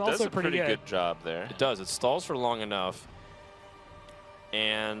 That's also a pretty good job there. It does. It stalls for long enough.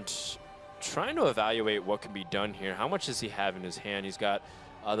 And trying to evaluate what can be done here. How much does he have in his hand? He's got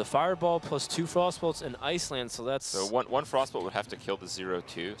the Fireball plus 2 Frostbolts and Iceland, so that's... So one Frostbolt would have to kill the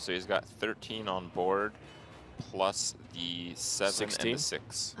 0-2, so he's got 13 on board, plus the 7 16? and the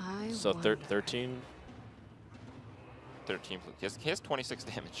 6. So 13? 13, he has 26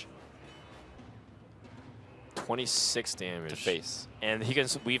 damage 26 damage. to face. And he can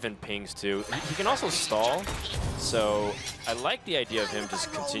weave in pings too. He can also stall, so I like the idea of him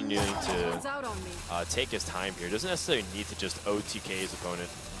just continuing to take his time here. Doesn't necessarily need to just OTK his opponent.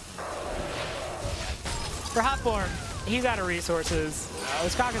 For Hotform, he's out of resources.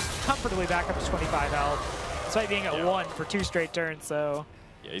 Ostkaka's comfortably back up to 25 health, despite being at 1 for 2 straight turns, so...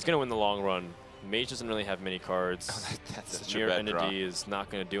 Yeah, he's going to win the long run. Mage doesn't really have many cards. Oh, that's such a Mirror bad draw. Entity is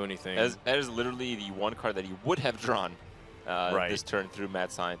not going to do anything. That is literally the one card that he would have drawn this turn through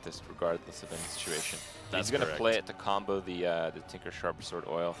Mad Scientist, regardless of any situation. That's He's going to correct. play it to combo the Tinker Sharp Sword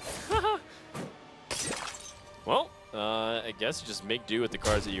Oil. Well, I guess you just make do with the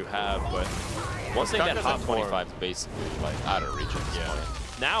cards that you have, but one thing that Ostkaka's at Hotform... 25 is basically like out of reach at this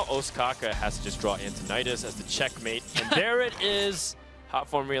point. Now Ostkaka has to just draw Antonidas as the checkmate, and there it is.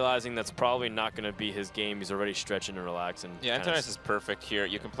 Hotform realizing that's probably not going to be his game. He's already stretching and relaxing. Yeah, Antonidas is perfect here.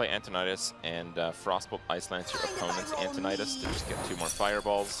 You can play Antonidas and Frostbolt Icelance your opponent's Antonidas to just get 2 more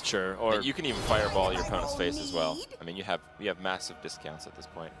fireballs. Sure, or And you can even fireball your opponent's face as well. I mean, you have massive discounts at this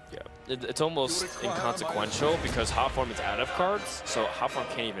point. yeah, it's almost inconsequential because Hotform is out of cards, so Hotform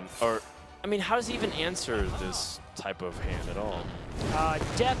can't even. Or, I mean, how does he even answer this type of hand at all?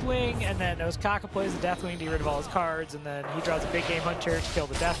 Deathwing, and then Ostkaka plays the Deathwing to get rid of all his cards, and then he draws a Big Game Hunter to kill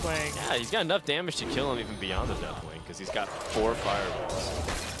the Deathwing. Yeah, he's got enough damage to kill him even beyond the Deathwing because he's got 4 fireballs.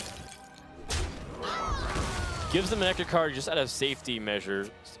 Gives them an extra card just out of safety measures.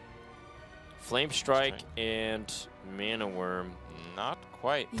 Flame Strike and Mana Worm. Not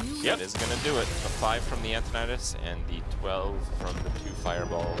quite. That is going to do it. The 5 from the Antonidas and the 12 from the 2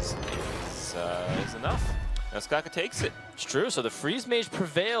 fireballs is enough. Ostkaka takes it. It's true, so the Freeze Mage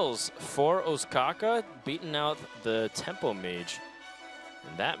prevails for Ostkaka, beating out the Tempo Mage.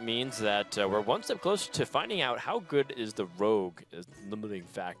 And that means that we're one step closer to finding out how good is the Rogue as the limiting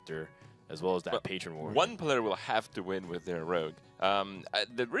factor, as well as that Patron Warrior. One player will have to win with their Rogue.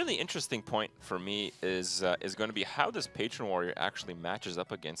 The really interesting point for me is going to be how this Patron Warrior actually matches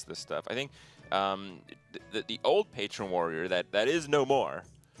up against this stuff. I think the old Patron Warrior that is no more,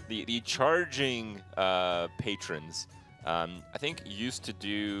 the charging patrons, I think used to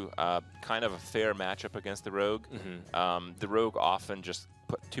do kind of a fair matchup against the Rogue. The Rogue often just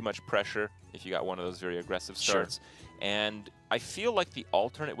put too much pressure if you got one of those very aggressive starts. Sure. And I feel like the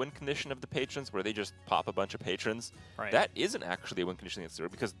alternate win condition of the patrons, where they just pop a bunch of patrons, that isn't actually a win condition against the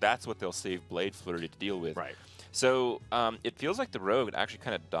Rogue, because that's what they'll save Blade Flurry to deal with. Right. So it feels like the Rogue would actually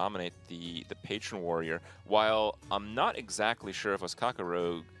kind of dominate the Patron Warrior, while I'm not exactly sure if Ostkaka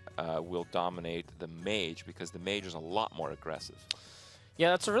Rogue will dominate the Mage, because the Mage is a lot more aggressive. Yeah,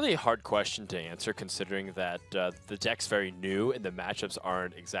 that's a really hard question to answer, considering that the deck's very new and the matchups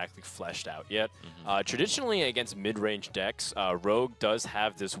aren't exactly fleshed out yet. Traditionally, against mid-range decks, Rogue does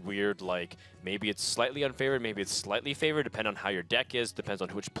have this weird, like, maybe it's slightly unfavored, maybe it's slightly favored, depending on how your deck is, depends on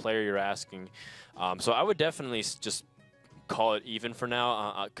which player you're asking. So I would definitely just call it even for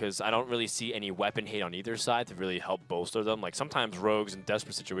now, because I don't really see any weapon hate on either side to really help bolster them. Like, sometimes Rogues in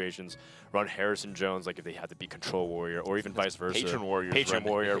desperate situations run Harrison Jones, like if they have to beat Control Warrior, or even vice versa. Patron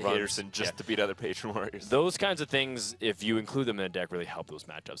Warrior runs Harrison just to beat other Patron Warriors. Those kinds of things, if you include them in a deck, really help those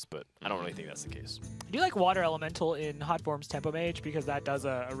matchups, but I don't really think that's the case. I do like Water Elemental in Hotform's Tempo Mage, because that does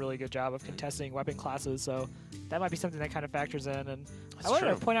a really good job of contesting weapon classes, so that might be something that kind of factors in. And I wanted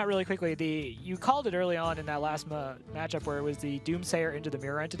to point out really quickly, you called it early on in that last matchup where it was the Doomsayer into the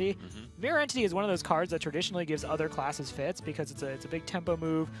Mirror Entity. Mirror Entity is one of those cards that traditionally gives other classes fits, because it's a big tempo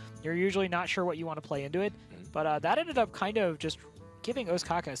move. You're usually not sure what you want to play into it, but that ended up kind of just giving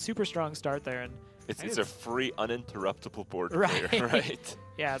Ostkaka a super strong start there. And it's a free, uninterruptible board player, right?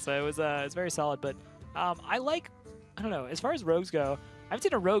 Yeah, so it was it's very solid. But I don't know, as far as rogues go, I haven't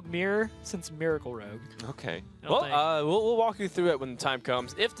seen a rogue mirror since Miracle Rogue. Okay. Well, we'll walk you through it when the time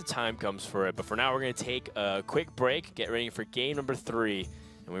comes, if the time comes for it. But for now, we're going to take a quick break, get ready for game number 3.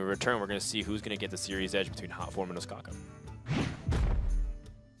 And when we return, we're going to see who's going to get the series edge between Hotform and Ostkaka.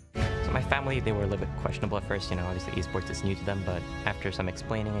 So my family, they were a little bit questionable at first. Obviously esports is new to them, but after some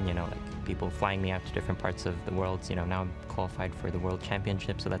explaining and, like people flying me out to different parts of the world, now I'm qualified for the World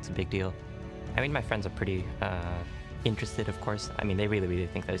Championship, so that's a big deal. I mean, my friends are pretty interested, of course. I mean, they really, really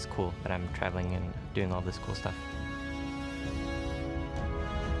think that it's cool that I'm traveling and doing all this cool stuff.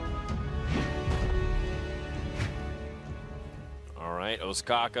 All right,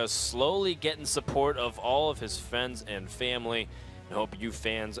 Ostkaka slowly getting support of all of his friends and family. I hope you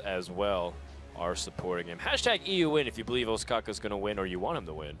fans as well are supporting him. Hashtag EUWin if you believe Ostkaka's going to win or you want him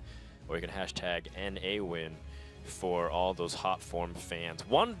to win. Or you can hashtag NAWin for all those Hotform fans.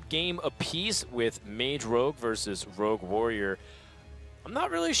 1 game apiece with Mage Rogue versus Rogue Warrior. I'm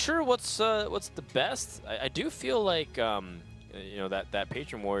not really sure what's the best. I do feel like that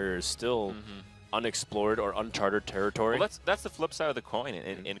Patron Warrior is still unexplored or uncharted territory. Well, that's the flip side of the coin.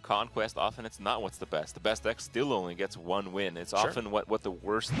 In Conquest, often it's not what's the best. The best deck still only gets 1 win. It's often what the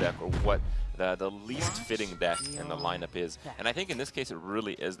worst deck or what the least fitting deck in the lineup is. And I think in this case it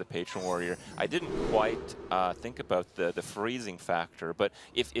really is the Patron Warrior. I didn't quite think about the freezing factor, but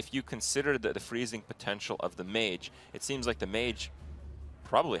if you consider the freezing potential of the Mage, it seems like the Mage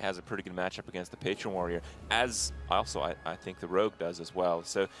probably has a pretty good matchup against the Patron Warrior, as also I think the Rogue does as well.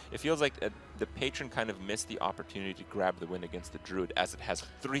 So it feels like the Patron kind of missed the opportunity to grab the win against the Druid, as it has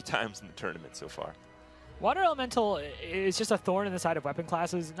 3 times in the tournament so far. Water Elemental is just a thorn in the side of weapon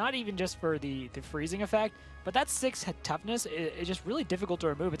classes, not even just for the freezing effect, but that 6 toughness is just really difficult to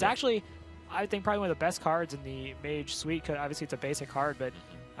remove. It's actually, I think, probably one of the best cards in the Mage suite, because obviously it's a basic card, but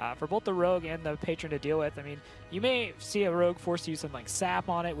for both the Rogue and the Patron to deal with, I mean, you may see a Rogue forced to use something like Sap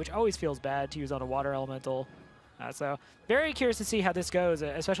on it, which always feels bad to use on a Water Elemental. So very curious to see how this goes,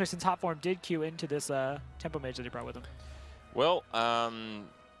 especially since Hotform did queue into this Tempo Mage that he brought with him. Well,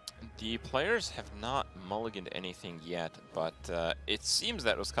 the players have not mulliganed anything yet, but it seems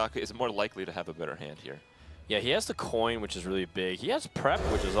that Ostkaka is more likely to have a better hand here. Yeah, he has the coin, which is really big. He has prep,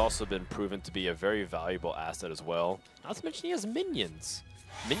 which has also been proven to be a very valuable asset as well. Not to mention he has minions.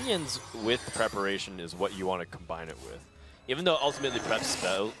 Minions with preparation is what you want to combine it with. Even though ultimately prep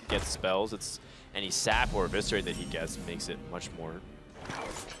gets spells, it's any sap or eviscerate that he gets makes it much more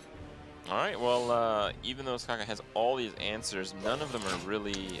powerful. All right, well, even though Ostkaka has all these answers, none of them are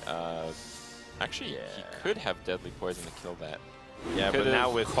really... actually, he could have Deadly Poison to kill that. Yeah, but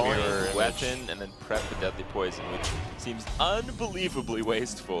now with Mirror Weapon and then prep the Deadly Poison, which seems unbelievably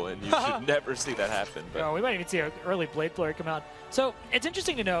wasteful, and you should never see that happen. But we might even see an early Blade Flurry come out. So it's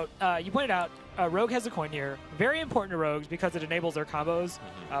interesting to note, you pointed out, Rogue has a coin here. Very important to Rogues because it enables their combos,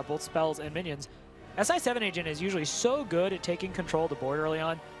 both spells and minions. SI7 Agent is usually so good at taking control of the board early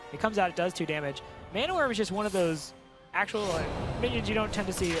on. It comes out, it does 2 damage. Mana Worm is just one of those actual minions you don't tend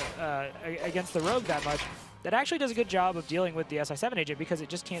to see against the Rogue that much. That actually does a good job of dealing with the SI7 Agent because it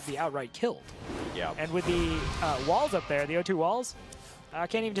just can't be outright killed. Yeah. And with the walls up there, the O2 walls,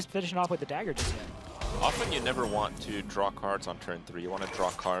 can't even just finish it off with the dagger just yet. Often you never want to draw cards on turn 3. You want to draw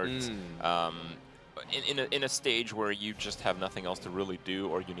cards in a stage where you just have nothing else to really do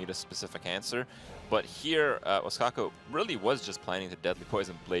or you need a specific answer. But here, Ostkaka really was just planning to Deadly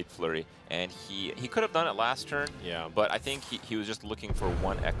Poison Blade Flurry, and he could have done it last turn, but I think he was just looking for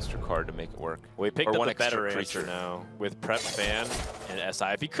 1 extra card to make it work. Well, he picked up a better answer now with Prep Fan and SI.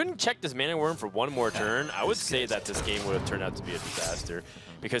 If he couldn't check this Mana Worm for 1 more turn, I would say that this game would have turned out to be a disaster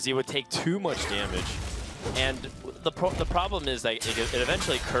because he would take too much damage. And the problem is that it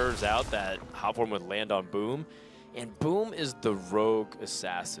eventually curves out that Hotform would land on Boom, and Boom is the Rogue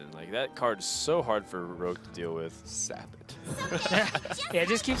Assassin. Like, that card is so hard for Rogue to deal with. Sap it. Yeah,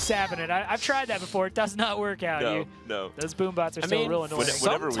 just keep sapping it. I've tried that before. It does not work out. No. Those Boom bots are still real annoying.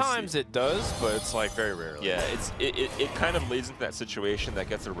 Sometimes it does, but it's like very rarely. Yeah, it kind of leads into that situation that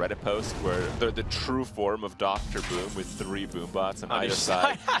gets a Reddit post where they're the true form of Dr. Boom with 3 Boom bots on either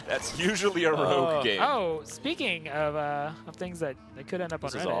side. That's usually a Rogue game. Oh, speaking of things that could end up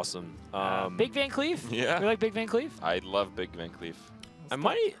on Reddit. This is awesome. Big Van Cleef? Yeah. You like Big Van Cleef? I love Big Van Cleef.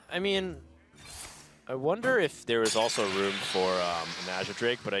 I wonder if there is also room for an Azure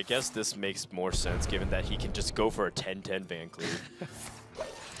Drake, but I guess this makes more sense given that he can just go for a 10-10 Van Cleef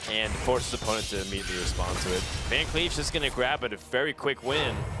and force his opponent to immediately respond to it. Van Cleef's just going to grab it a very quick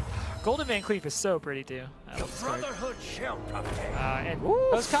win. Golden Van Cleef is so pretty too. Brotherhood shall prevail. And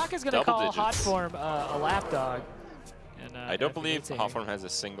Ostkaka's going to call Hotform a lapdog. And, I don't believe Hotform has a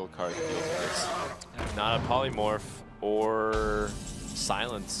single card that deals with this. Not a polymorph or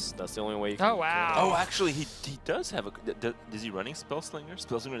silence. That's the only way you can. Oh, wow. Oh, actually, he does have a. Is he running Spellslinger?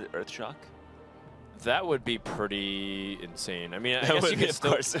 Spellslinger with Earthshock? That would be pretty insane. I mean, I That guess would you be, could of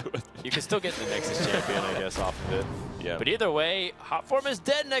still course it would. you can still get the Nexus champion, I guess, off of it. Yeah. But either way, Hotform is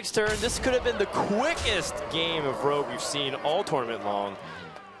dead next turn. This could have been the quickest game of Rogue we've seen all tournament long.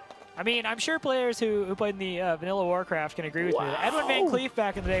 I mean, I'm sure players who played in the Vanilla Warcraft can agree with me. Edwin Van Cleef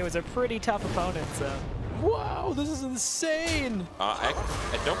back in the day was a pretty tough opponent, so. Wow, this is insane. I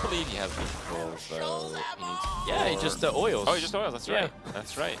don't believe he has controls, though. Yeah, he just oils. Oh, he just oils. That's Yeah. right.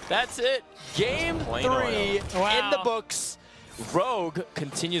 That's right. That's it. Game Plain 3 oil. Wow. in the books. Rogue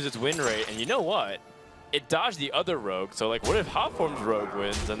continues its win rate, and you know what? It dodged the other Rogue, so like, what if Hotform's Rogue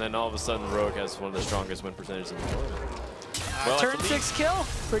wins, and then all of a sudden Rogue has one of the strongest win percentages in the tournament? Well, Turn 6 kill,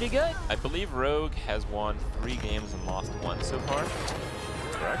 pretty good. I believe Rogue has won 3 games and lost 1 so far.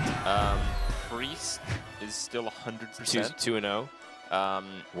 Correct. Priest is still 100%.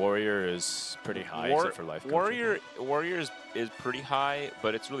 2-0. Warrior is pretty high, except for life. Warrior is pretty high,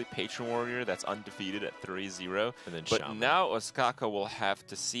 but it's really Patron Warrior that's undefeated at 3-0. And then but Shaman. now Ostkaka will have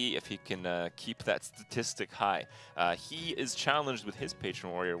to see if he can keep that statistic high. He is challenged with his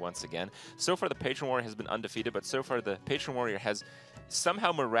Patron Warrior once again. So far, the Patron Warrior has been undefeated, but so far the Patron Warrior has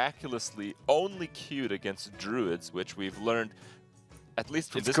somehow miraculously only queued against Druids, which we've learned, at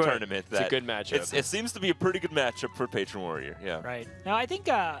least from this tournament, It's a good matchup. It seems to be a pretty good matchup for Patron Warrior. Yeah. Right. Now, I think,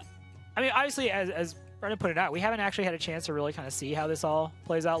 I mean, obviously, as Brendan put it out, we haven't actually had a chance to really kind of see how this all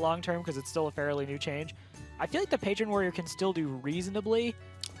plays out long term because it's still a fairly new change. I feel like the Patron Warrior can still do reasonably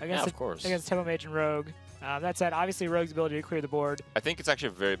against, against Tempo Mage and Rogue. That said, obviously, Rogue's ability to clear the board. I think it's actually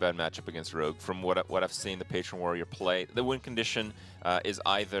a very bad matchup against Rogue. From what I've seen the Patron Warrior play, the win condition is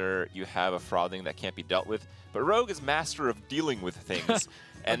either you have a frauding that can't be dealt with, but Rogue is master of dealing with things.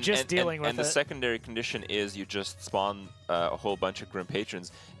 And the secondary condition is you just spawn a whole bunch of Grim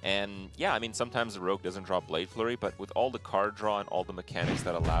Patrons. And yeah, I mean, sometimes the Rogue doesn't draw Blade Flurry, but with all the card draw and all the mechanics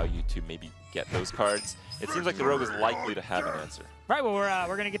that allow you to maybe get those cards, it seems like the Rogue is likely to have an answer. Right, well,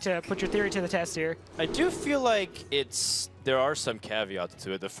 we're going to get to put your theory to the test here. I do feel like there are some caveats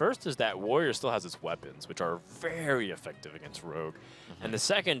to it. The first is that Warrior still has its weapons, which are very effective against Rogue. And the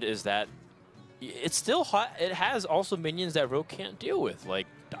second is that it's still hot. It has also minions that Rogue can't deal with, like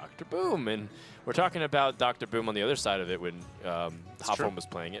Dr. Boom. And we're talking about Dr. Boom on the other side of it when Hotform was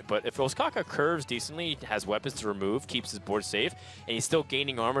playing it. But if Ostkaka curves decently, has weapons to remove, keeps his board safe, and he's still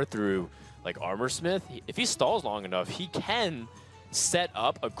gaining armor through like Armor Smith, if he stalls long enough, he can set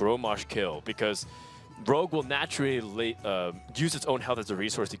up a Gromosh kill because Rogue will naturally use its own health as a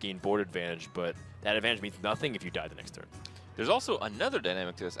resource to gain board advantage, but that advantage means nothing if you die the next turn. There's also another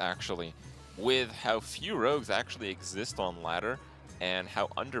dynamic to this, actually, with how few Rogues actually exist on ladder and how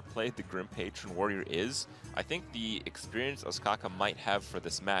underplayed the Grim Patron Warrior is. I think the experience Ostkaka might have for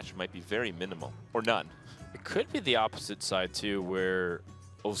this match might be very minimal, or none. It could be the opposite side, too, where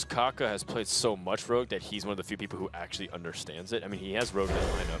Ostkaka has played so much Rogue that he's one of the few people who actually understands it. I mean, he has Rogue in the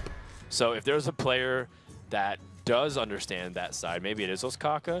lineup. So if there's a player that does understand that side, maybe it is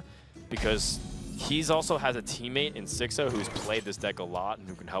Ostkaka, because he's also has a teammate in Sixo who's played this deck a lot and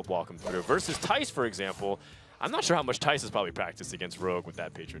who can help walk him through. Versus Tice, for example, I'm not sure how much Tice has probably practiced against Rogue with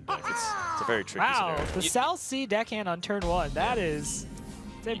that Patron deck. It's a very tricky scenario. The South Sea deckhand on turn 1, that is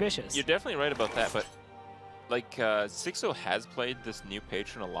ambitious. You're definitely right about that, but like Sixo has played this new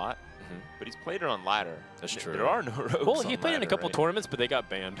Patron a lot, but he's played it on ladder. That's true. There are no Rogues Well, he on played in a ladder, couple right? tournaments, but they got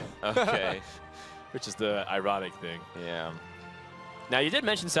banned. Okay. Which is the ironic thing. Yeah. Now, you did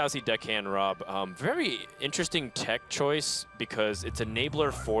mention South Sea Deckhand, Rob. Very interesting tech choice because it's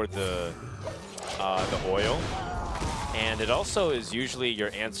enabler for the oil. And it also is usually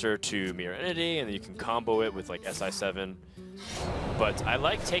your answer to Mirror Entity, and you can combo it with like SI7. But I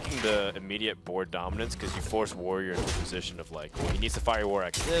like taking the immediate board dominance because you force Warrior into a position of like, well, he needs to fire War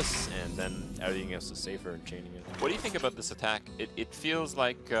X this, and then everything else is safer and chaining it. What do you think about this attack? It feels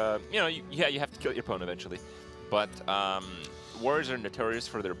like, you know, you have to kill your opponent eventually. But Warriors are notorious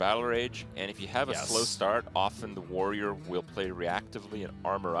for their battle rage, and if you have a slow start, often the Warrior will play reactively and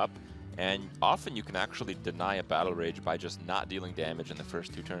armor up. And often you can actually deny a battle rage by just not dealing damage in the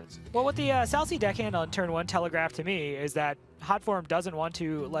first 2 turns. Well, what the South Sea deckhand on turn 1 telegraphed to me is that Hotform doesn't want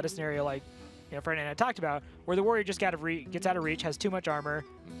to let a scenario like Ferdinand had talked about, where the Warrior just gets out of reach, has too much armor,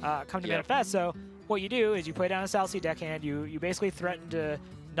 come to manifest. So what you do is you play down a South Sea deckhand, you basically threaten to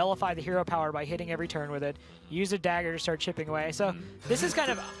nullify the hero power by hitting every turn with it, use a dagger to start chipping away. So this is kind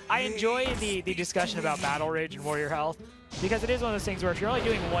of, I enjoy the discussion about battle rage and warrior health, because it is one of those things where if you're only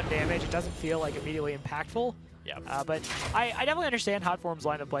doing 1 damage, it doesn't feel like immediately impactful. Yeah. But I definitely understand Hotform's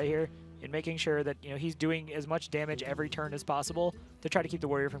line of play here in making sure that he's doing as much damage every turn as possible to try to keep the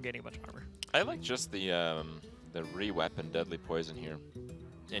warrior from getting a bunch of armor. I like just the re-weapon Deadly Poison here.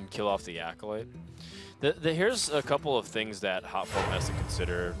 And kill off the Acolyte. Here's a couple of things that Hotform has to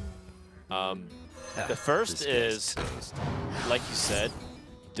consider. The first is, like you said,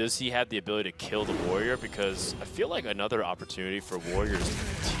 does he have the ability to kill the warrior? Because I feel like another opportunity for warriors to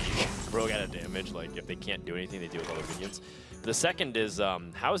fatigue Rogue out of damage. Like if they can't do anything, they deal with other minions. The second is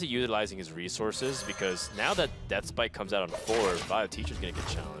how is he utilizing his resources? Because now that Death Spike comes out on 4, Violet Teacher's going to get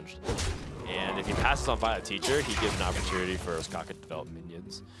challenged. And if he passes on Violet Teacher, he gives an opportunity for Ostkaka to develop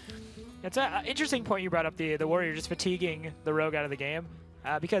minions. It's an interesting point you brought up, the warrior just fatiguing the rogue out of the game.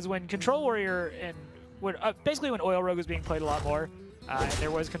 Because when Control Warrior and basically when Oil Rogue was being played a lot more, and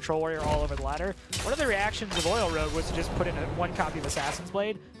there was Control Warrior all over the ladder, one of the reactions of Oil Rogue was to just put in one copy of Assassin's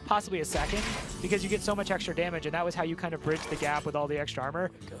Blade, possibly a second, because you get so much extra damage, and that was how you kind of bridged the gap with all the extra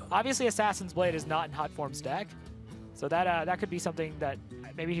armor. Obviously, Assassin's Blade is not in Hotform's deck, so that could be something that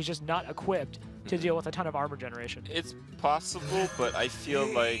maybe he's just not equipped to deal with a ton of armor generation. It's possible, but I feel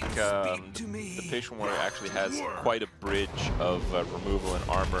like the Patient Warrior actually has quite a bridge of removal and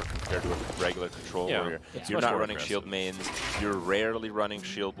armor compared to a regular Control Warrior. Yeah. You're not running shield mains, you're rarely running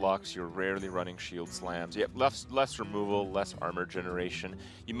shield blocks, you're rarely running shield slams. You have less removal, less armor generation.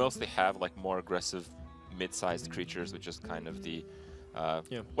 You mostly have like more aggressive mid-sized creatures, which is kind of the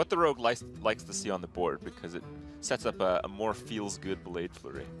what the rogue likes to see on the board, because it sets up a more feels-good Blade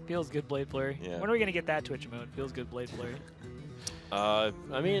Flurry. Feels good Blade Flurry. Yeah. When are we going to get that Twitch emote? Feels good Blade Flurry.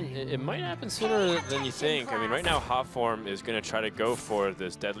 I mean, it might happen sooner than you think. I mean, right now, Hotform is going to try to go for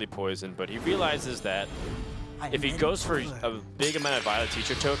this Deadly Poison, but he realizes that if he goes for a big amount of Violet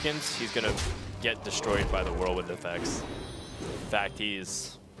Teacher tokens, he's going to get destroyed by the Whirlwind effects. In fact,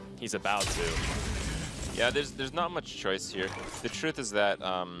 he's about to. Yeah, there's not much choice here. The truth is that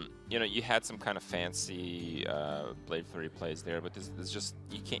you had some kind of fancy Blade Flurry plays there, but there's just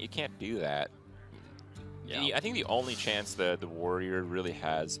you can't do that. Yeah. I think the only chance the warrior really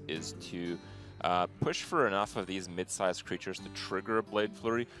has is to push for enough of these mid-sized creatures to trigger a Blade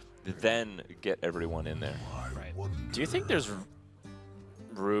Flurry, then get everyone in there. Right. Do you think there's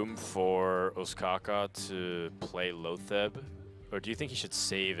room for Ostkaka to play Lotheb, or do you think he should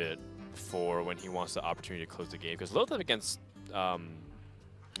save it for when he wants the opportunity to close the game? Because Lotheb against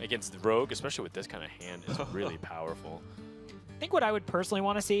the Rogue, especially with this kind of hand, is really powerful. I think what I would personally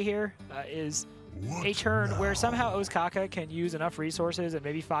want to see here is a turn where somehow Ostkaka can use enough resources and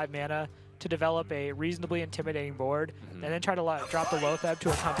maybe 5 mana to develop a reasonably intimidating board, and then try to drop the Lotheb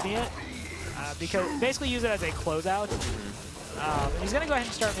to accompany it. Because basically use it as a closeout. He's going to go ahead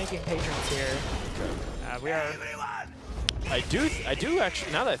and start making patrons here. We are... I do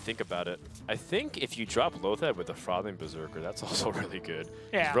actually, now that I think about it, I think if you drop Lotheb with the Frothing Berserker, that's also really good.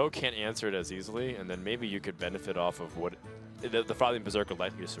 Yeah. Rogue can't answer it as easily, and then maybe you could benefit off of what the Frothing Berserker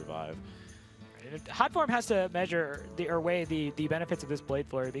likely to survive. Hotform has to measure or weigh the benefits of this Blade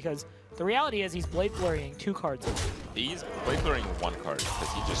Flurry, because the reality is he's Blade Flurrying 2 cards. He's Blade Flurrying 1 card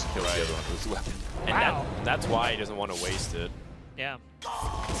because he just kills the other one with his weapon. And that's why he doesn't want to waste it. Yeah.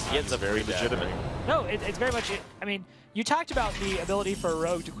 He ends up very legitimate. No, it's very much... I mean, you talked about the ability for a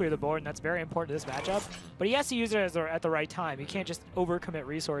Rogue to clear the board, and that's very important to this matchup, but he has to use it at the right time. You can't just overcommit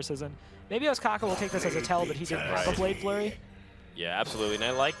resources, and maybe Ostkaka will take this as a tell that he didn't have a Blade Flurry. Yeah, absolutely, and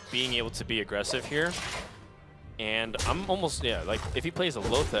I like being able to be aggressive here. And I'm almost, like, if he plays a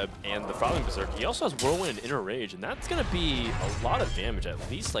Lotheb and the Frothing Berserker, he also has Whirlwind and Inner Rage, and that's going to be a lot of damage, at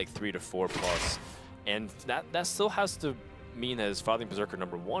least like 3 to 4 plus. And that still has to mean that his Frothing Berserker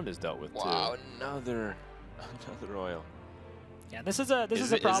 #1 is dealt with, too. Wow, another oil. Yeah, this is a problem.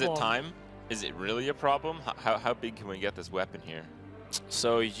 Is it time? Is it really a problem? How big can we get this weapon here?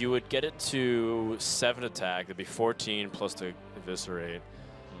 So you would get it to 7 attack. It'd be 14 plus the Eviscerate.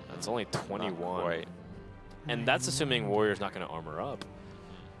 That's only 21. Not quite. And that's assuming Warrior's not going to armor up.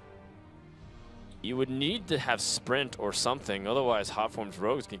 You would need to have Sprint or something, otherwise Hotform's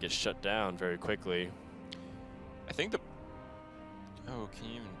Rogues can get shut down very quickly. I think Oh, can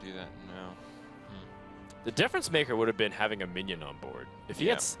you even do that? No. The difference maker would have been having a minion on board. If he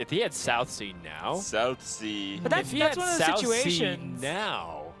had South Sea now. South Sea. But that's one of the situations.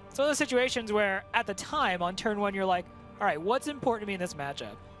 Now. It's one of the situations where, at the time, on turn 1, you're like, all right, what's important to me in this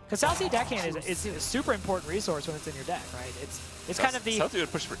matchup? Because South Sea Deckhand is a super important resource when it's in your deck, right? It's kind of the... South Sea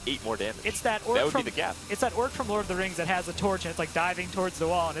would push for 8 more damage. It's that orc would be the gap. It's that orc from Lord of the Rings that has a torch, and it's like diving towards the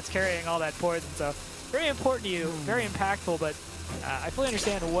wall, and it's carrying all that poison. So very important to you, very impactful, but I fully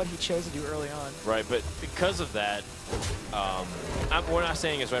understand what he chose to do early on. Right, but because of that, we're not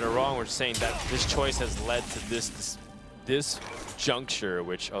saying it's right or wrong. We're just saying that this choice has led to this juncture,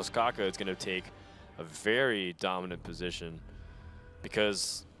 which Ostkaka is going to take a very dominant position.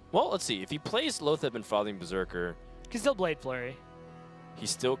 Because, well, let's see. If he plays Lotheb and Frothing Berserker, He can still Blade Flurry. he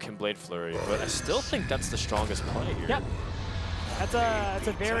still can Blade Flurry, but I still think that's the strongest play here. Yep. That's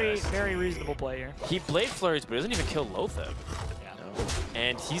a very, very reasonable play here. He Blade Flurries, but he doesn't even kill Lotheb.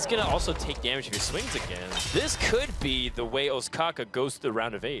 And he's going to also take damage if he swings again. This could be the way Ostkaka goes to the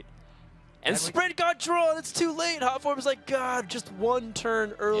round of 8. And Sprint got drawn. It's too late. Hotform's like, God, just one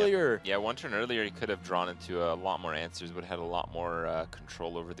turn earlier. Yeah, one turn earlier, he could have drawn into a lot more answers, would have had a lot more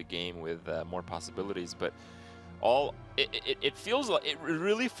control over the game with more possibilities. But it feels like, it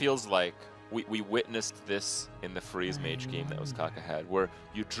really feels like we witnessed this in the Freeze Mage game that Ostkaka had, where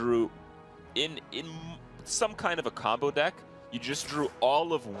you drew in some kind of a combo deck. You just drew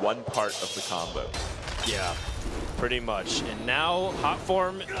all of one part of the combo. Yeah, pretty much. And now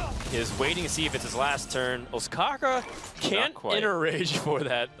Hotform is waiting to see if it's his last turn. Ostkaka can't enter rage for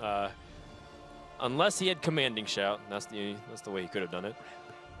that, unless he had Commanding Shout. That's the way he could have done it.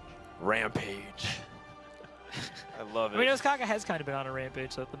 Rampage. I love it. I mean, Ostkaka has kind of been on a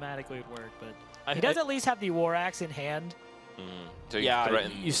rampage, so thematically it would work. But he does at least have the War Axe in hand. So you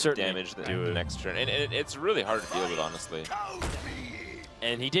threaten damage the next turn. And it's really hard to deal with, honestly.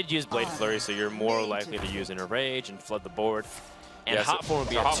 And he did use Blade Flurry, so you're more likely to use Inner Rage and flood the board. And Hotform would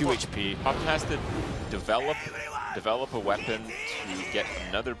be at 2 HP. Hotform has to develop a weapon to get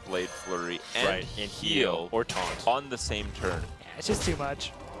another Blade Flurry and heal or taunt on the same turn. Yeah, it's just too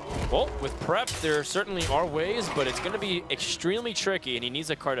much. Well, with prep, there certainly are ways, but it's going to be extremely tricky, and he needs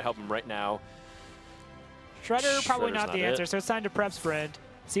a card to help him right now. Shredder probably not the answer, so it's time to prep Sprint.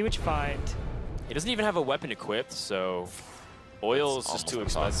 See what you find. He doesn't even have a weapon equipped, so oil is just too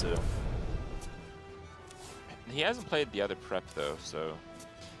expensive. He hasn't played the other prep, though, so...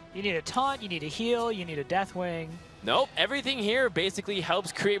 You need a taunt, you need a heal, you need a Deathwing. Nope, everything here basically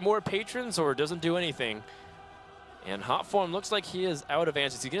helps create more patrons or doesn't do anything. And Hotform looks like he is out of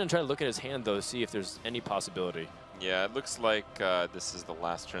answers. He's going to try to look at his hand, though, to see if there's any possibility. Yeah, it looks like this is the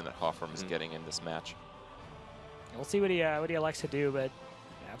last turn that Hotform is getting in this match. We'll see what he elects to do, but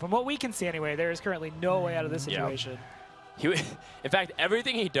yeah, from what we can see anyway, there is currently no way out of this situation. In fact,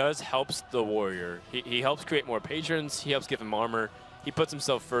 everything he does helps the warrior. He helps create more patrons. He helps give him armor. He puts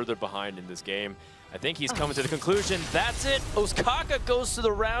himself further behind in this game. I think he's coming to the conclusion. That's it. Ostkaka goes to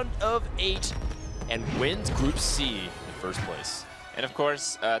the round of 8 and wins Group C in first place. And of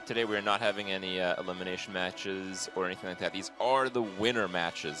course, today we are not having any elimination matches or anything like that. These are the winner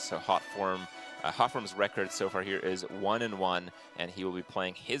matches. So Hotform's record so far here is 1-1, and he will be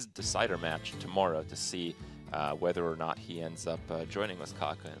playing his decider match tomorrow to see whether or not he ends up joining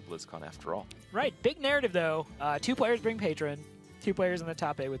Ostkaka in BlizzCon after all. Right. Big narrative, though. 2 players bring Patron. 2 players in the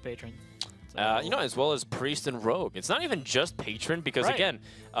top 8 with Patron. You know, as well as Priest and Rogue. It's not even just Patron, because again,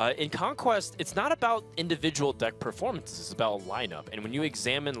 in Conquest, it's not about individual deck performances. It's about lineup. And when you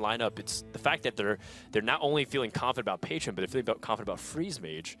examine lineup, it's the fact that they're not only feeling confident about Patron, but they're feeling confident about Freeze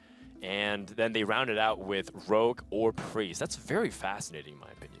Mage. And then they round it out with Rogue or Priest. That's very fascinating, in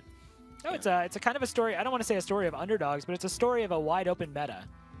my opinion. No, it's a kind of a story. I don't want to say a story of underdogs, but it's a story of a wide open meta.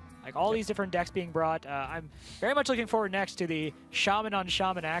 Like all these different decks being brought. I'm very much looking forward next to the Shaman on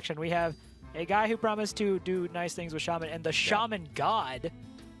Shaman action. We have a guy who promised to do nice things with Shaman and the Shaman God.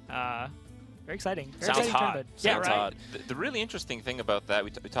 Very exciting. Very Sounds exciting hot. tournament. Sounds hot. The really interesting thing about that,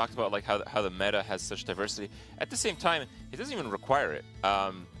 we talked about like how the meta has such diversity. At the same time, it doesn't even require it.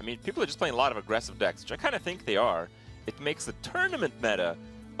 I mean, people are just playing a lot of aggressive decks, which I kind of think they are. It makes the tournament meta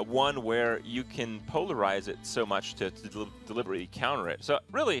one where you can polarize it so much to deliberately counter it. So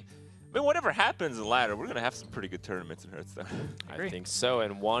really, I mean, whatever happens in ladder, we're going to have some pretty good tournaments in Hearthstone. I think so,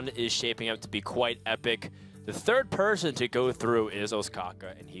 and one is shaping up to be quite epic. The third person to go through is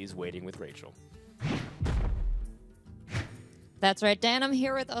Ostkaka, and he's waiting with Rachel. That's right, Dan. I'm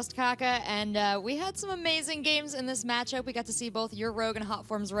here with Ostkaka, and we had some amazing games in this matchup. We got to see both your Rogue and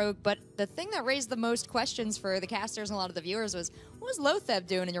Hotform's Rogue, but the thing that raised the most questions for the casters and a lot of the viewers was, what was Lotheb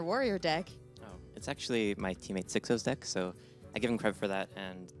doing in your Warrior deck? Oh, it's actually my teammate Sixo's deck, so I give him credit for that.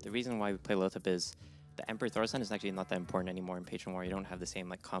 And the reason why we play Lotheb is the Emperor Thorson is actually not that important anymore in Patron War. You don't have the same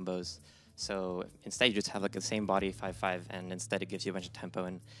like combos. So instead you just have like the same body 5/5, and instead it gives you a bunch of tempo.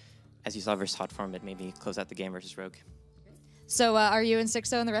 And as you saw versus Hotform, it made me close out the game versus Rogue. So are you and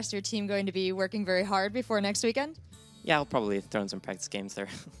Sixo and the rest of your team going to be working very hard before next weekend? Yeah, I'll probably throw in some practice games there.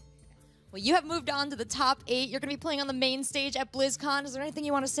 Well, you have moved on to the top 8. You're going to be playing on the main stage at BlizzCon. Is there anything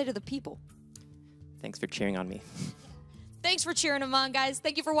you want to say to the people? Thanks for cheering on me. Thanks for cheering them on, guys.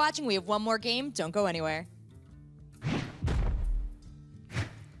 Thank you for watching. We have one more game. Don't go anywhere.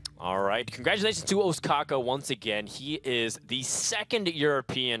 All right, congratulations to Ostkaka once again. He is the second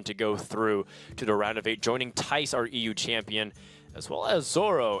European to go through to the round of 8, joining Tice, our EU champion, as well as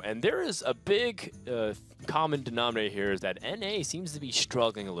Zoro. And there is a big common denominator here is that NA seems to be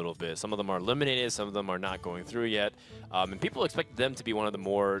struggling a little bit. Some of them are eliminated, some of them are not going through yet. And people expect them to be one of the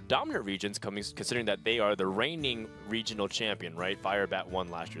more dominant regions, considering that they are the reigning regional champion, right? Firebat won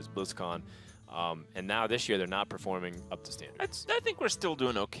last year's BlizzCon. And now this year, they're not performing up to standard. I think we're still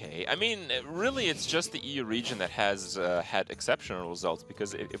doing okay. I mean, really, it's just the EU region that has had exceptional results,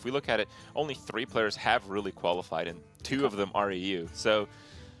 because if we look at it, only 3 players have really qualified, and 2 of them are EU. So,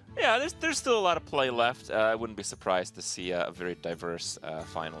 yeah, there's still a lot of play left. I wouldn't be surprised to see a very diverse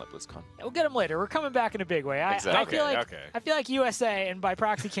final at BlizzCon. We'll get them later. We're coming back in a big way. Exactly. I feel like USA and by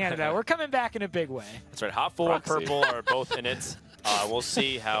proxy Canada, we're coming back in a big way. That's right. Hotform and Purple are both in it. We'll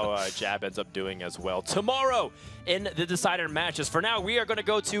see how Jab ends up doing as well tomorrow in the decider matches. For now, we are going to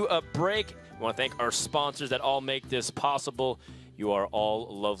go to a break. We want to thank our sponsors that all make this possible. You are all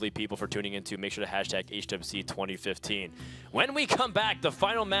lovely people for tuning in to. Make sure to hashtag HWC 2015. When we come back, the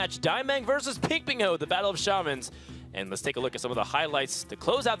final match, Daimang versus Pingpingho, the Battle of Shamans. And let's take a look at some of the highlights to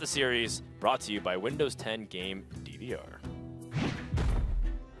close out the series, brought to you by Windows 10 Game DVR.